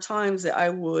 yet there were times that I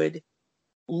would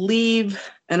leave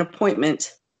an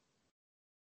appointment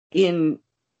in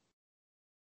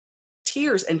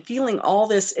tears and feeling all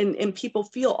this, and people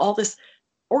feel all this,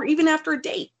 or even after a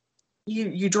date,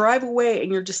 you drive away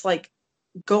and you're just like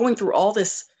going through all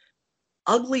this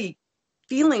ugly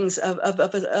feelings of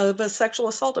a sexual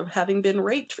assault, of having been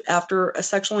raped after a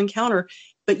sexual encounter,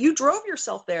 but you drove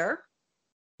yourself there,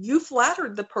 you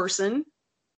flattered the person,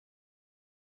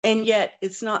 and yet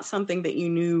it's not something that you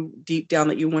knew deep down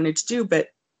that you wanted to do. But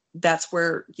that's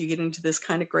where you get into this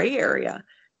kind of gray area.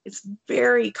 It's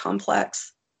very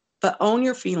complex, but own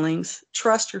your feelings,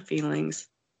 trust your feelings.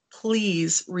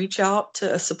 Please reach out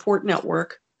to a support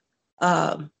network.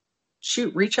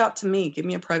 Reach out to me, give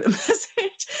me a private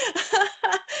message.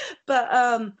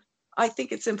 But I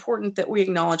think it's important that we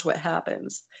acknowledge what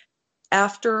happens.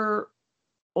 After,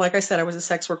 like I said, I was a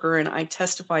sex worker and I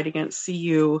testified against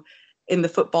CU in the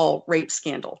football rape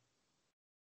scandal.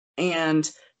 And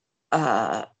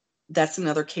that's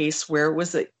another case where it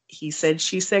was a he said,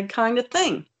 she said kind of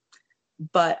thing.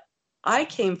 But I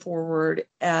came forward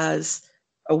as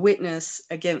a witness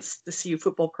against the CU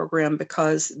football program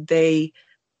because at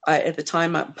the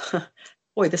time,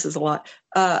 boy, this is a lot.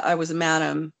 I was a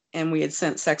madam, and we had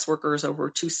sent sex workers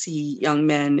over to see young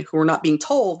men who were not being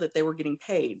told that they were getting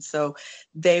paid. So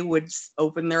they would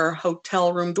open their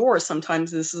hotel room doors.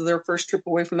 Sometimes this is their first trip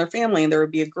away from their family, and there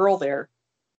would be a girl there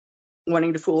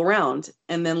wanting to fool around.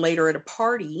 And then later at a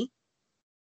party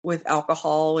with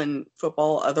alcohol and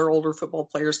football, other older football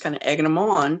players kind of egging them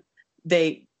on,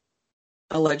 they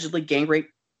allegedly gang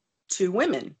raped 2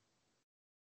 women.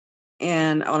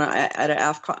 And at an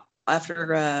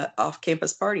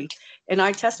off-campus party. And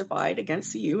I testified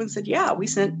against CU and said, yeah, we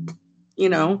sent,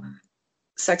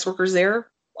 sex workers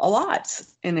there a lot.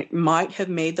 And it might have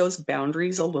made those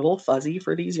boundaries a little fuzzy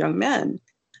for these young men.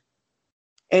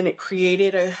 And it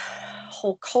created a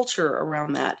whole culture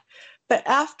around that. But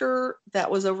after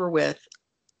that was over with,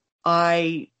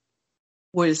 to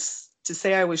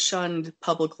say I was shunned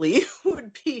publicly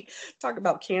would be, talk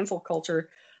about cancel culture.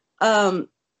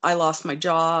 I lost my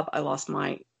job. I lost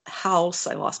my house.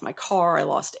 I lost my car. I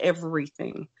lost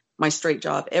everything, my straight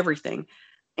job, everything.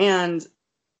 And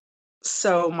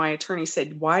so my attorney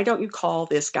said, why don't you call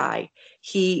this guy?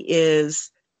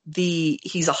 He's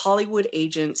a Hollywood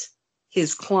agent.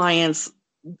 His clients,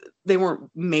 they weren't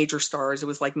major stars. It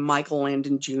was like Michael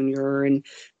Landon Jr. and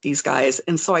these guys.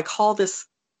 And so I called this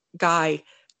guy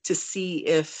to see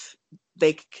if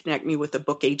they could connect me with a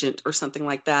book agent or something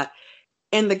like that.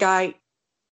 And the guy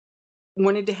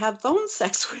wanted to have phone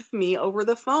sex with me over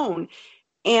the phone.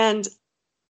 And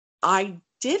I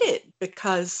did it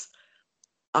because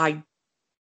I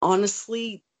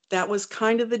honestly, that was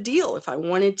kind of the deal. If I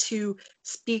wanted to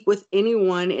speak with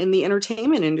anyone in the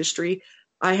entertainment industry,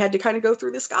 I had to kind of go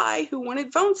through this guy who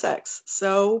wanted phone sex.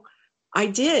 So I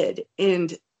did.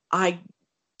 And I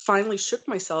finally shook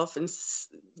myself and,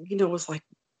 was like,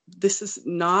 this is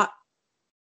not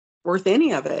worth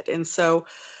any of it. And so,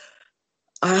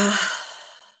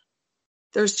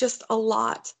 there's just a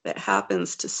lot that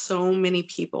happens to so many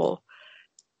people,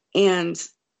 and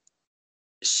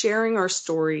sharing our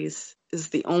stories is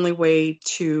the only way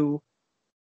to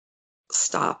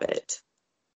stop it.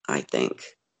 I think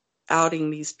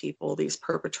outing these people, these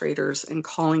perpetrators, and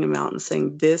calling them out and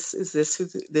saying, this is who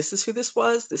this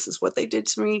was, this is what they did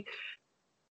to me,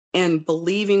 and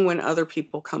believing when other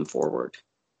people come forward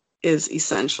is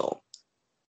essential.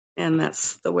 And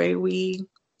that's the way we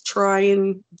try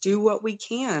and do what we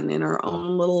can in our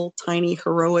own little tiny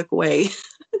heroic way.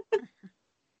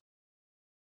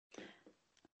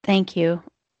 Thank you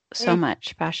so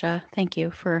much, Basha. Thank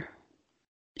you for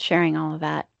sharing all of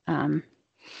that. I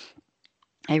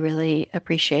really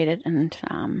appreciate it. And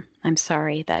I'm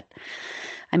sorry that,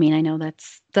 I know that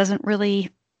doesn't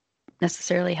really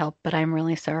necessarily help, but I'm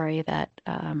really sorry that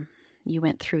you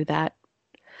went through that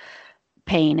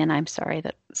pain, and I'm sorry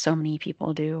that so many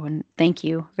people do. And thank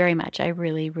you very much. I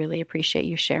really, really appreciate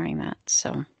you sharing that.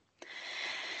 So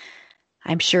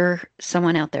I'm sure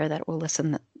someone out there that will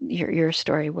listen, your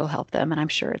story will help them, and I'm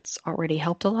sure it's already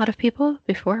helped a lot of people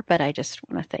before, but I just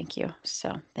want to thank you.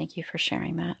 So thank you for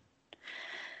sharing that.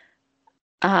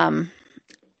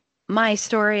 My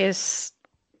story is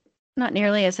not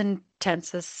nearly as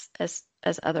intense as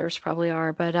others probably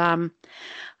are, but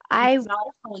it's not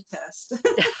a contest.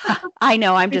 I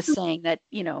know. I'm just saying that,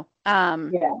 Yeah.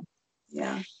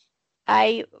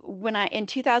 In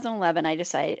 2011, I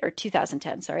decided, or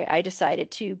 2010, sorry, I decided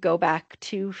to go back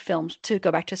to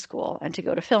school and to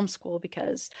go to film school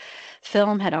because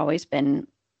film had always been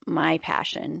my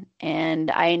passion. And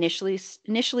I initially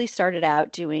started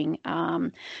out doing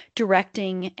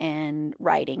directing and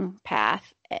writing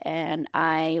path. And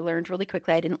I learned really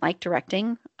quickly I didn't like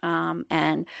directing.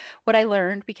 And what I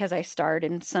learned, because I starred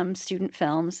in some student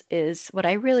films, is what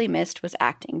I really missed was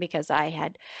acting, because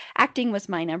acting was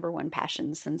my number one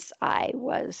passion since I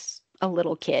was a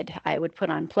little kid. I would put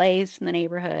on plays in the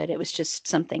neighborhood. It was just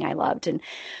something I loved, and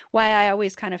why I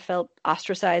always kind of felt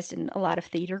ostracized in a lot of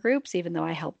theater groups, even though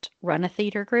I helped run a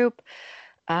theater group.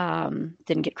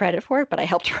 Didn't get credit for it, but I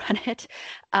helped run it.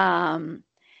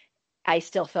 I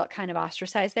still felt kind of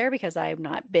ostracized there because I'm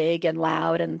not big and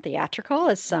loud and theatrical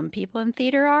as some people in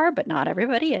theater are, but not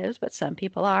everybody is, but some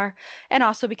people are. And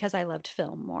also because I loved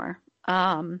film more.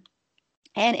 And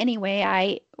anyway,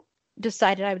 I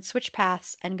decided I would switch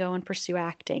paths and go and pursue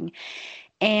acting.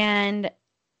 And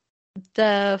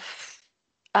the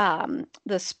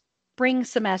spring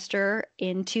semester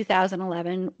in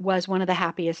 2011 was one of the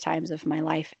happiest times of my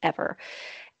life ever.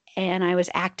 And I was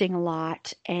acting a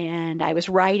lot and I was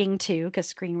writing too,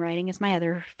 because screenwriting is my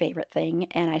other favorite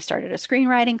thing. And I started a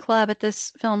screenwriting club at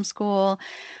this film school,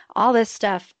 all this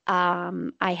stuff.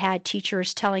 I had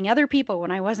teachers telling other people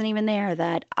when I wasn't even there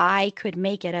that I could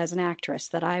make it as an actress,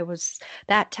 that I was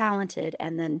that talented.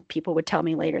 And then people would tell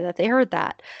me later that they heard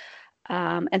that.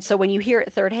 And so when you hear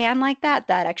it third hand like that,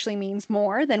 that actually means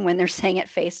more than when they're saying it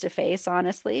face to face,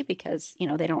 honestly, because,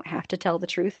 they don't have to tell the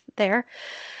truth there.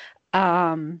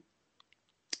 Um,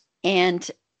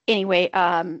 and anyway,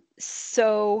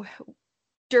 so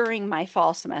during my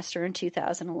fall semester in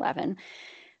 2011,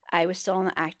 I was still on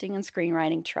the acting and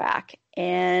screenwriting track.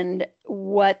 And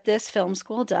what this film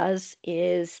school does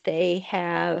is they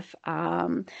have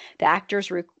the actors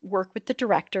work with the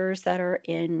directors that are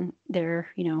in their,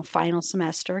 final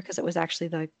semester, because it was actually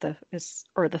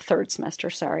the third semester,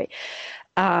 sorry,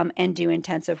 and do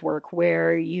intensive work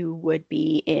where you would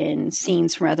be in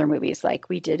scenes from other movies. Like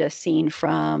we did a scene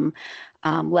from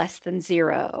Less Than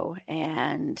Zero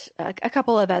and a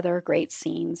couple of other great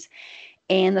scenes.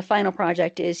 And the final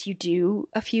project is you do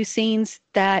a few scenes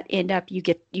that end up, you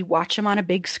watch them on a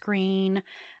big screen.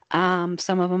 Some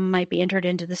of them might be entered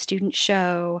into the student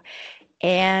show.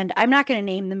 And I'm not going to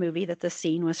name the movie that the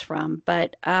scene was from,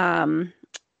 but I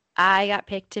got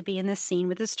picked to be in this scene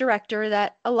with this director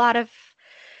that a lot of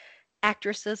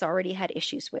actresses already had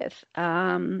issues with,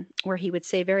 where he would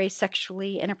say very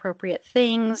sexually inappropriate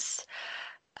things,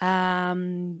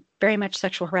 very much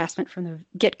sexual harassment from the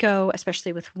get-go,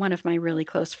 especially with one of my really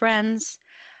close friends.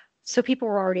 So people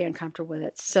were already uncomfortable with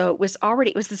it. So it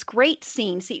was this great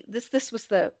scene. See, this was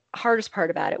the hardest part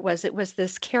about it was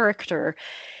this character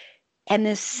and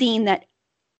this scene that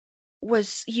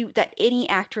that any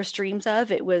actress dreams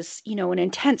of. It was, an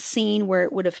intense scene where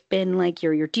it would have been like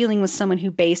you're dealing with someone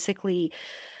who basically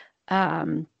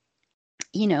um,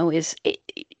 is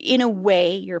in a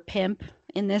way your pimp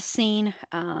in this scene,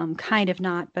 kind of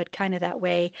not, but kind of that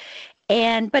way.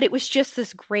 But it was just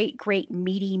this great, great,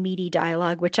 meaty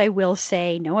dialogue, which I will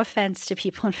say, no offense to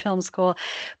people in film school,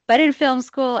 but in film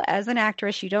school, as an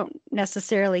actress, you don't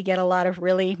necessarily get a lot of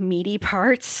really meaty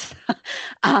parts,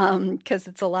 because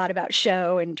it's a lot about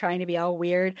show and trying to be all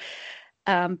weird.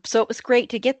 So it was great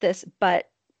to get this, but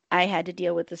I had to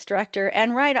deal with this director.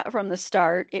 And right up from the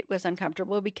start, it was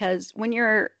uncomfortable because when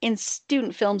you're in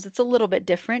student films, it's a little bit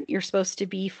different. You're supposed to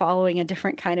be following a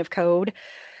different kind of code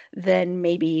than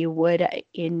maybe you would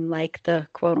in like the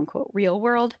quote unquote real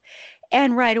world.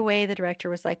 And right away, the director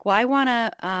was like, well, I want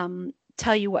to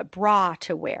tell you what bra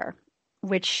to wear,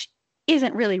 which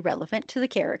isn't really relevant to the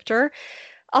character.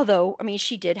 Although, I mean,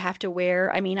 she did have to wear,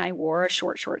 I mean, I wore a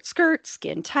short skirt,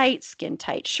 skin tight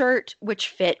shirt, which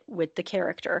fit with the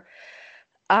character.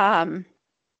 Um,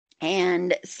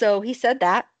 and so he said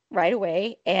that right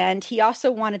away. And he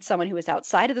also wanted someone who was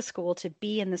outside of the school to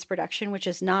be in this production, which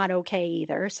is not okay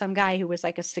either. Some guy who was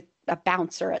like a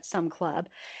bouncer at some club.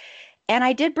 And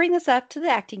I did bring this up to the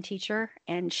acting teacher,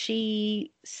 and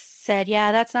she said,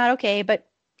 yeah, that's not okay, but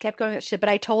kept going. She said, but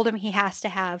I told him he has to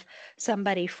have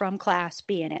somebody from class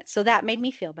be in it. So that made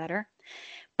me feel better.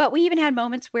 But we even had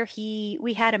moments where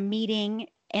we had a meeting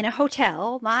in a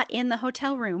hotel, not in the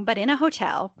hotel room, but in a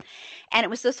hotel. And it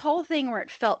was this whole thing where it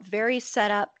felt very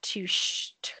set up to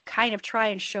kind of try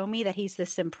and show me that he's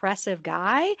this impressive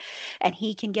guy and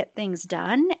he can get things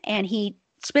done. And he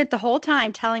spent the whole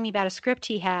time telling me about a script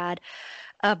he had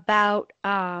about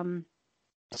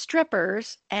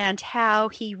strippers and how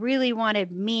he really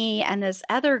wanted me and this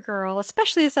other girl,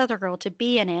 especially this other girl, to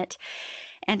be in it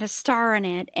and to star in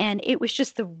it. And it was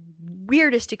just the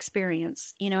weirdest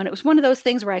experience, and it was one of those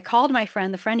things where I called my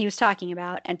friend, the friend he was talking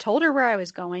about, and told her where I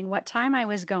was going, what time I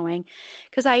was going,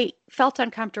 because I felt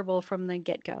uncomfortable from the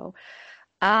get-go.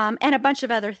 And a bunch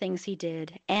of other things he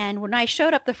did. And when I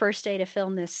showed up the first day to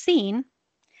film this scene,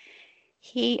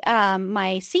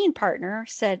 my scene partner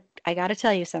said, I got to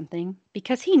tell you something,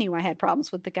 because he knew I had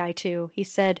problems with the guy too. He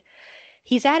said,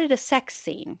 he's added a sex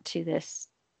scene to this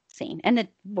scene, and it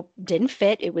didn't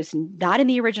fit. It was not in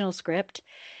the original script.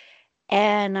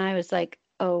 And I was like,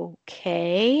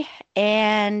 okay.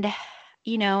 And,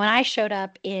 and I showed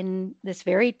up in this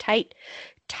very tight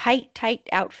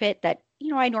outfit that,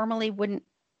 I normally wouldn't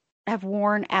have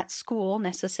worn at school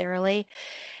necessarily.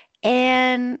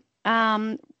 And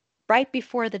um, right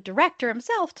before the director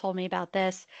himself told me about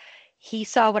this, he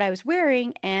saw what I was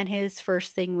wearing, and his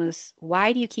first thing was,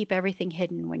 "Why do you keep everything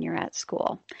hidden when you're at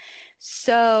school?"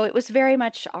 So it was very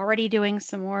much already doing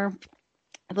some more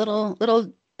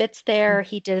little bits there.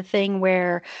 He did a thing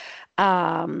where,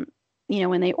 um,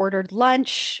 when they ordered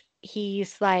lunch,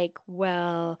 he's like,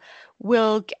 "Well,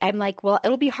 I'm like, well,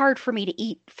 it'll be hard for me to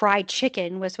eat fried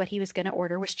chicken," was what he was going to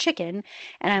order, was chicken.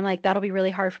 And I'm like, "That'll be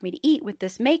really hard for me to eat with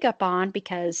this makeup on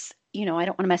because, I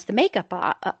don't want to mess the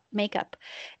makeup."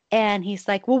 And he's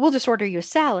like, "Well, we'll just order you a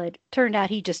salad." Turned out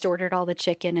he just ordered all the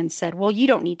chicken and said, "Well, you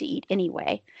don't need to eat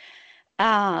anyway."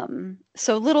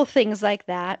 So little things like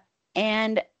that.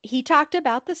 And he talked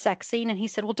about the sex scene and he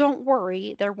said, "Well, don't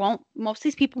worry. Most of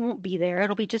these people won't be there.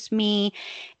 It'll be just me."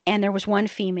 And there was one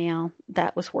female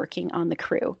that was working on the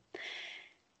crew.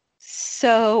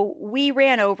 So we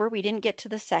ran over. We didn't get to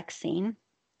the sex scene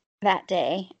that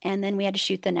day. And then we had to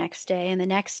shoot the next day. And the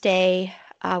next day,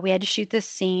 we had to shoot this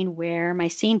scene where my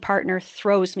scene partner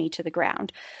throws me to the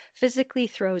ground, physically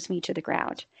throws me to the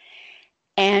ground.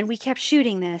 And we kept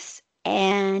shooting this,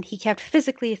 and he kept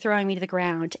physically throwing me to the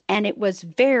ground. And it was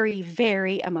very,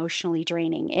 very emotionally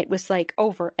draining. It was like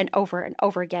over and over and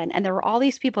over again. And there were all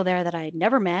these people there that I had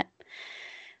never met,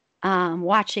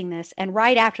 watching this. And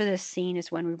right after this scene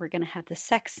is when we were going to have the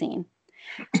sex scene.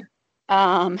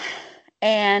 Um,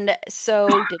 and so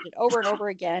did it over and over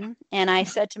again. And I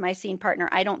said to my scene partner,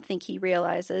 "I don't think he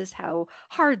realizes how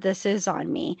hard this is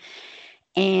on me."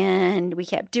 And we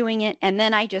kept doing it. And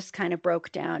then I just kind of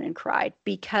broke down and cried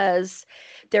because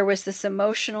there was this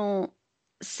emotional,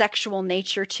 sexual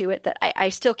nature to it that I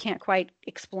still can't quite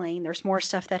explain. There's more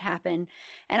stuff that happened.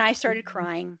 And I started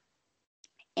crying.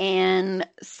 And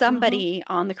somebody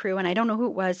on the crew, and I don't know who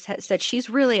it was, said, "She's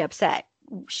really upset.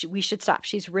 We should stop.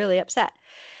 She's really upset."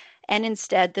 And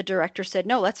instead, the director said,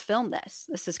 "No, let's film this.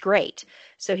 This is great."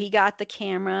 So he got the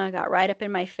camera, got right up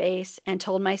in my face, and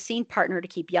told my scene partner to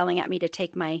keep yelling at me to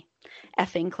take my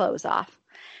effing clothes off,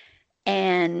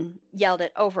 and yelled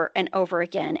it over and over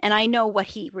again. And I know what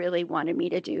he really wanted me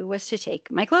to do was to take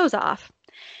my clothes off.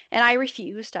 And I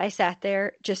refused. I sat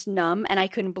there just numb, and I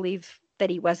couldn't believe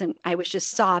that he wasn't. I was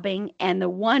just sobbing. And the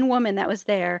one woman that was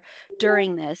there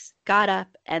during this got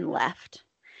up and left.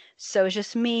 So it's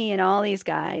just me and all these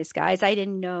guys I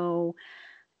didn't know.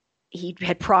 He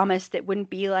had promised it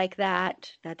wouldn't be like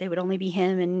that they would only be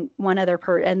him and one other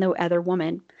and the other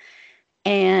woman.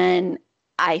 And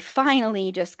I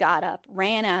finally just got up,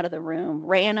 ran out of the room,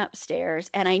 ran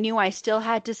upstairs, and I knew I still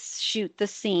had to shoot the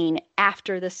scene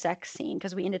after the sex scene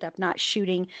because we ended up not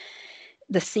shooting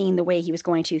the scene the way he was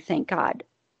going to, thank God.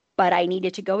 But I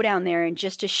needed to go down there and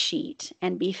just a sheet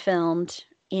and be filmed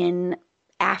in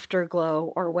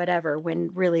afterglow or whatever,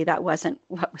 when really that wasn't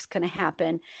what was going to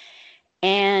happen.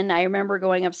 And I remember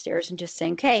going upstairs and just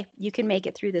saying, "Okay, you can make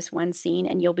it through this one scene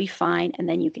and you'll be fine, and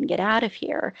then you can get out of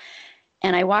here."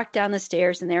 And I walked down the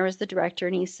stairs and there was the director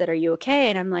and he said, "Are you okay?"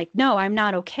 And I'm like, "No, I'm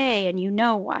not okay. And you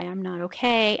know why I'm not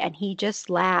okay." And he just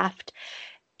laughed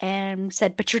and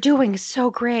said, "But you're doing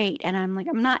so great." And I'm like,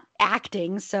 "I'm not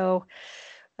acting, so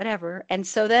whatever." And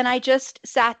so then I just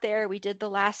sat there. We did the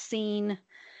last scene.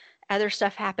 Other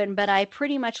stuff happened, but I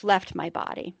pretty much left my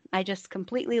body. I just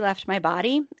completely left my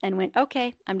body and went,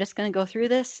 "Okay, I'm just going to go through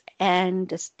this and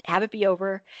just have it be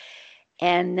over."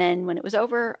 And then when it was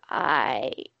over,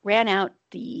 I ran out.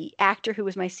 The actor who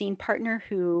was my scene partner,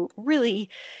 who really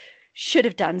should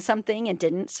have done something and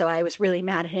didn't, so I was really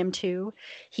mad at him too.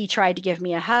 He tried to give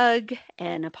me a hug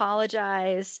and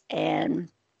apologize, and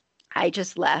I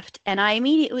just left. And I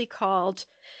immediately called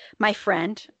my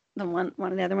friend, one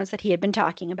of the other ones that he had been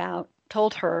talking about,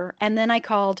 told her, and then I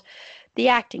called the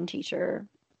acting teacher.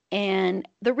 And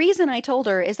the reason I told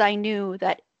her is I knew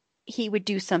that he would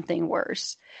do something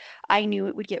worse. I knew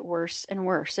it would get worse and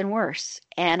worse and worse,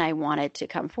 and I wanted to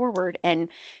come forward. And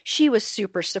she was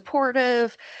super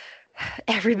supportive.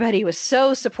 Everybody was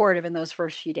so supportive in those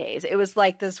first few days. It was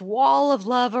like this wall of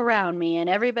love around me, and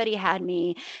everybody had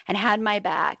me and had my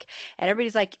back. And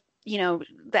everybody's like, the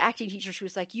acting teacher, she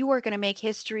was like, "You are going to make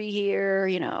history here.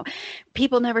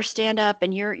 People never stand up,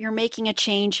 and you're making a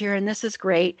change here, and this is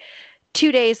great."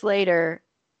 2 days later,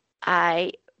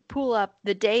 I pull up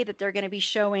the day that they're going to be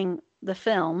showing the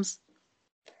films,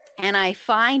 and I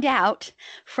find out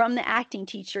from the acting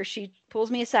teacher. She pulls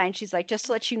me aside and she's like, "Just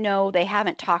to let you know, they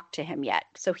haven't talked to him yet.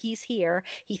 So he's here.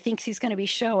 He thinks he's going to be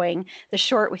showing the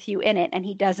short with you in it, and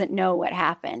he doesn't know what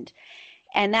happened."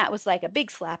 And that was like a big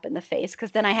slap in the face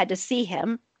because then I had to see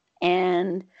him.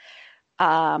 And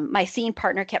my scene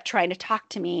partner kept trying to talk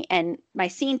to me. And my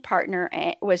scene partner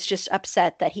was just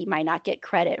upset that he might not get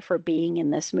credit for being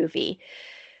in this movie.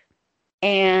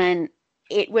 And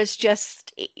it was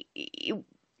just,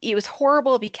 it was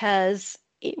horrible because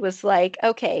it was like,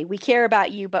 okay, we care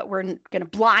about you, but we're going to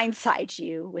blindside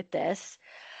you with this.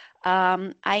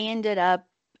 I ended up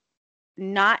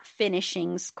not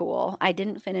finishing school. I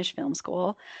didn't finish film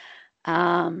school.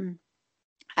 Um,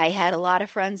 I had a lot of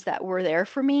friends that were there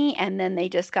for me, and then they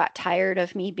just got tired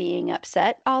of me being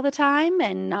upset all the time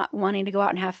and not wanting to go out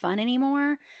and have fun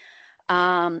anymore.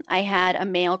 I had a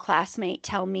male classmate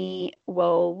tell me,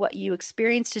 well, what you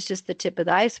experienced is just the tip of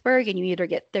the iceberg, and you either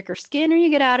get thicker skin or you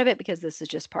get out of it because this is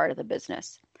just part of the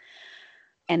business.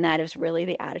 And that is really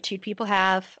the attitude people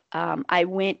have. I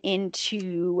went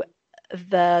into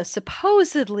the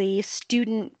supposedly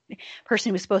student person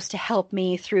who was supposed to help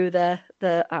me through the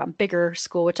bigger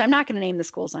school, which I'm not going to name the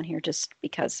schools on here just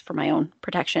because for my own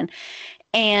protection.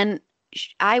 And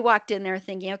I walked in there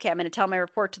thinking, okay, I'm going to tell my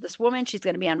report to this woman. She's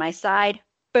going to be on my side.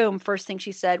 Boom. First thing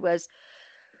she said was,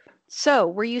 so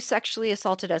were you sexually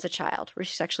assaulted as a child? Were you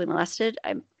sexually molested?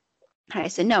 I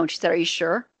said, no. And she said, are you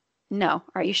sure? No.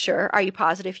 Are you sure? Are you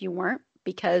positive you weren't?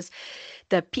 Because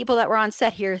the people that were on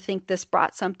set here think this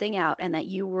brought something out and that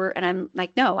you were, and I'm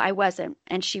like, no, I wasn't.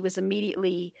 And she was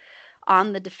immediately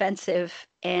on the defensive,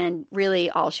 and really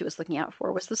all she was looking out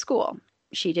for was the school.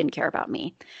 She didn't care about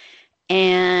me.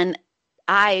 And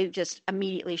I just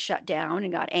immediately shut down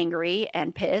and got angry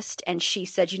and pissed. And she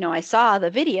said, I saw the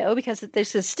video because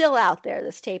this is still out there.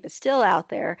 This tape is still out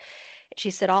there. She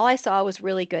said, all I saw was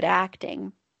really good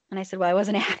acting. And I said, well, I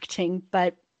wasn't acting,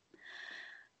 but,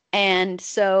 and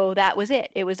so that was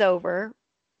it. It was over.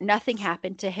 Nothing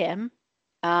happened to him.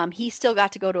 He still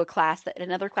got to go to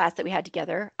another class that we had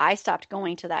together. I stopped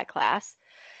going to that class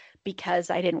because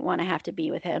I didn't want to have to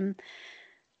be with him.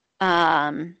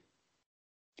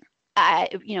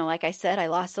 Like I said, I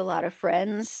lost a lot of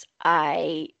friends.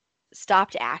 I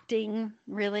stopped acting,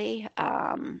 really.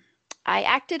 I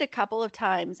acted a couple of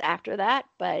times after that,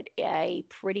 but I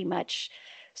pretty much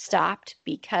stopped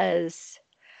because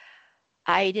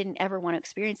I didn't ever want to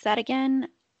experience that again.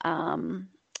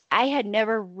 I had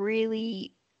never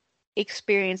really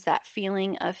experienced that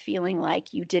feeling of feeling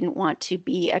like you didn't want to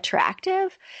be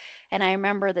attractive. And I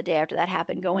remember the day after that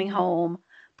happened, going home,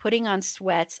 putting on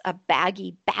sweats, a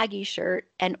baggy shirt,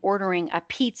 and ordering a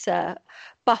pizza,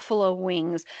 buffalo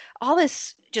wings, all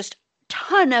this just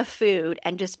ton of food,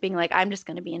 and just being like, I'm just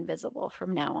going to be invisible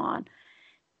from now on.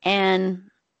 And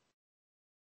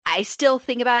I still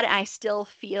think about it. I still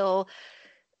feel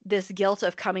this guilt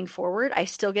of coming forward. I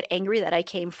still get angry that I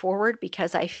came forward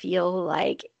because I feel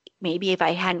like maybe if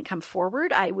I hadn't come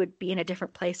forward, I would be in a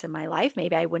different place in my life.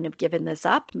 Maybe I wouldn't have given this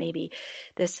up. Maybe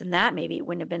this and that. Maybe it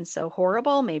wouldn't have been so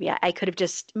horrible. Maybe I could have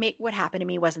just made what happened to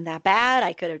me wasn't that bad.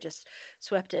 I could have just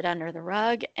swept it under the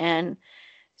rug. And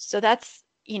so that's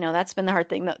been the hard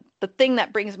thing. The thing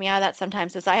that brings me out of that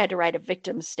sometimes is I had to write a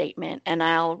victim statement, and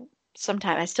I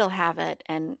still have it,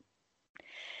 and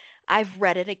I've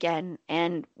read it again,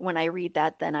 and when I read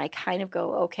that, then I kind of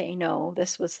go, okay, no,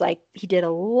 this was like he did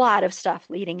a lot of stuff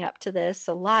leading up to this,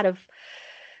 a lot of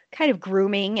kind of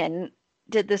grooming, and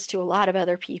did this to a lot of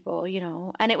other people,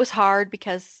 and it was hard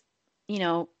because,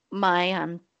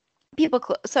 my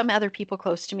some other people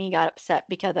close to me got upset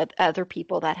because other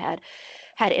people that had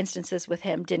instances with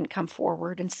him didn't come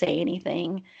forward and say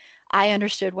anything. I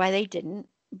understood why they didn't,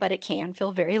 but it can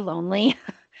feel very lonely.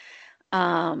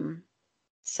 um,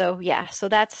 so yeah, so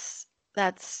that's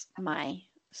my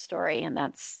story, and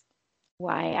that's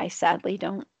why I sadly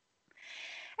don't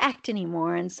act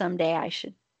anymore. And someday I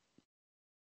should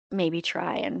maybe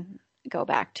try and go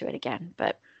back to it again.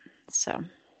 But so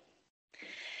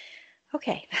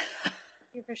okay. Thank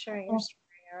you for sharing your story,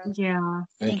 Erin. Yeah.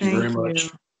 Thank you very much.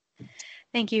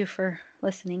 Thank you for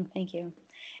listening. Thank you.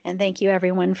 And thank you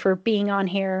everyone for being on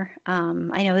here.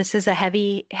 I know this is a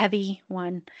heavy, heavy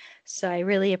one, so I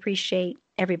really appreciate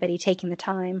everybody taking the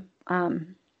time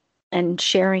and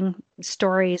sharing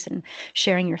stories and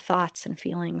sharing your thoughts and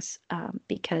feelings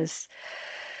because,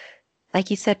 like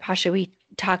you said, Pasha, we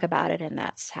talk about it, and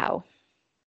that's how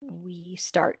we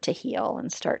start to heal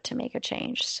and start to make a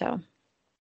change. So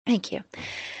thank you.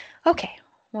 Okay.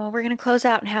 Well, we're going to close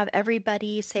out and have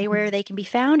everybody say where they can be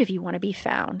found if you want to be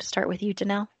found. Start with you,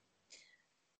 Danelle.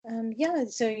 Yeah,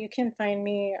 so you can find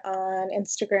me on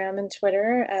Instagram and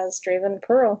Twitter as Draven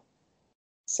Pearl.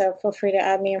 So feel free to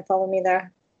add me and follow me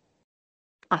there.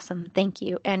 Awesome. Thank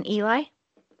you. And Eli?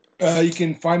 You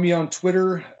can find me on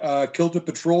Twitter, Kilted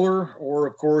Patroller, or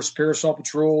of course Parasol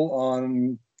Patrol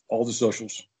on all the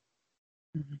socials.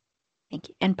 Thank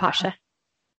you. And Pasha?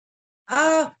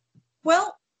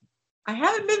 Well, I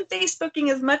haven't been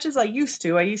Facebooking as much as I used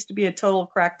to. I used to be a total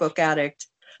crack book addict.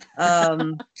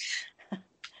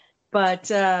 But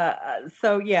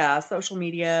so yeah, social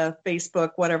media,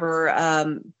 Facebook, whatever.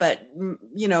 But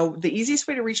the easiest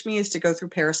way to reach me is to go through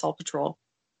Parasol Patrol,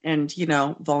 and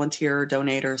volunteer or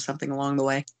donate or something along the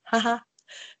way. Haha.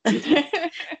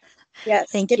 Yes,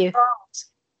 Thank get you. involved.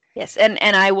 Yes, and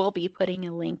I will be putting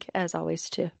a link, as always,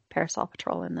 to Parasol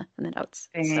Patrol in the notes.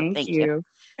 So Thank thank you.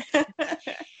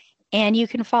 And you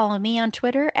can follow me on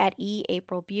Twitter at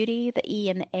eAprilBeauty. The E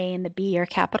and the A and the B are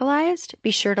capitalized.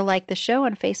 Be sure to like the show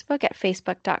on Facebook at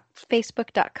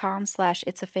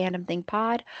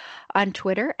facebook.com/itsafandom-thing-pod. On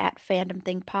Twitter at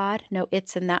fandomthingpod. No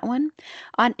it's in that one.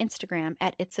 On Instagram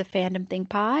at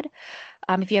itsafandom-thing-pod.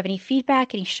 If you have any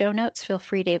feedback, any show notes, feel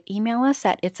free to email us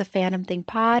at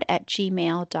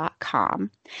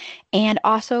itsafandom-thing-pod@gmail.com. And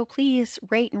also, please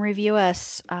rate and review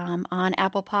us on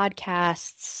Apple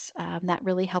Podcasts. That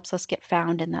really helps us get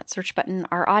found in that search button.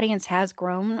 Our audience has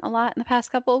grown a lot in the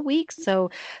past couple of weeks, so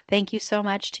thank you so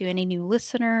much to any new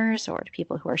listeners or to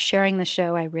people who are sharing the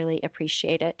show. I really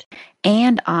appreciate it.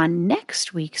 And on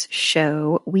next week's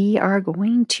show, we are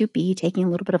going to be taking a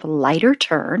little bit of a lighter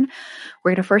turn.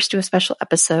 We're going to first do a special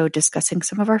episode discussing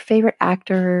some of our favorite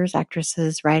actors,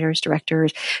 actresses, writers,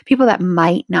 directors, people that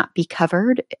might not be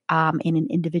covered in an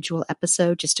individual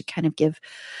episode, just to kind of give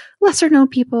lesser known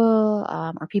people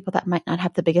or people that might not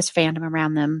have the biggest fandom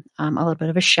around them a little bit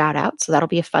of a shout out. So that'll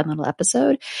be a fun little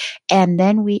episode. And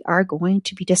then we are going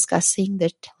to be discussing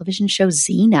the television show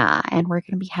Xena, and we're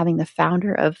going to be having the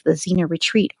founder of the Xena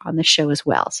Retreat on the show as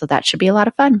well. So that should be a lot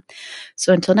of fun.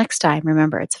 So until next time,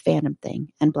 remember, it's a fandom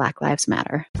thing and Black Lives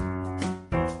Matter.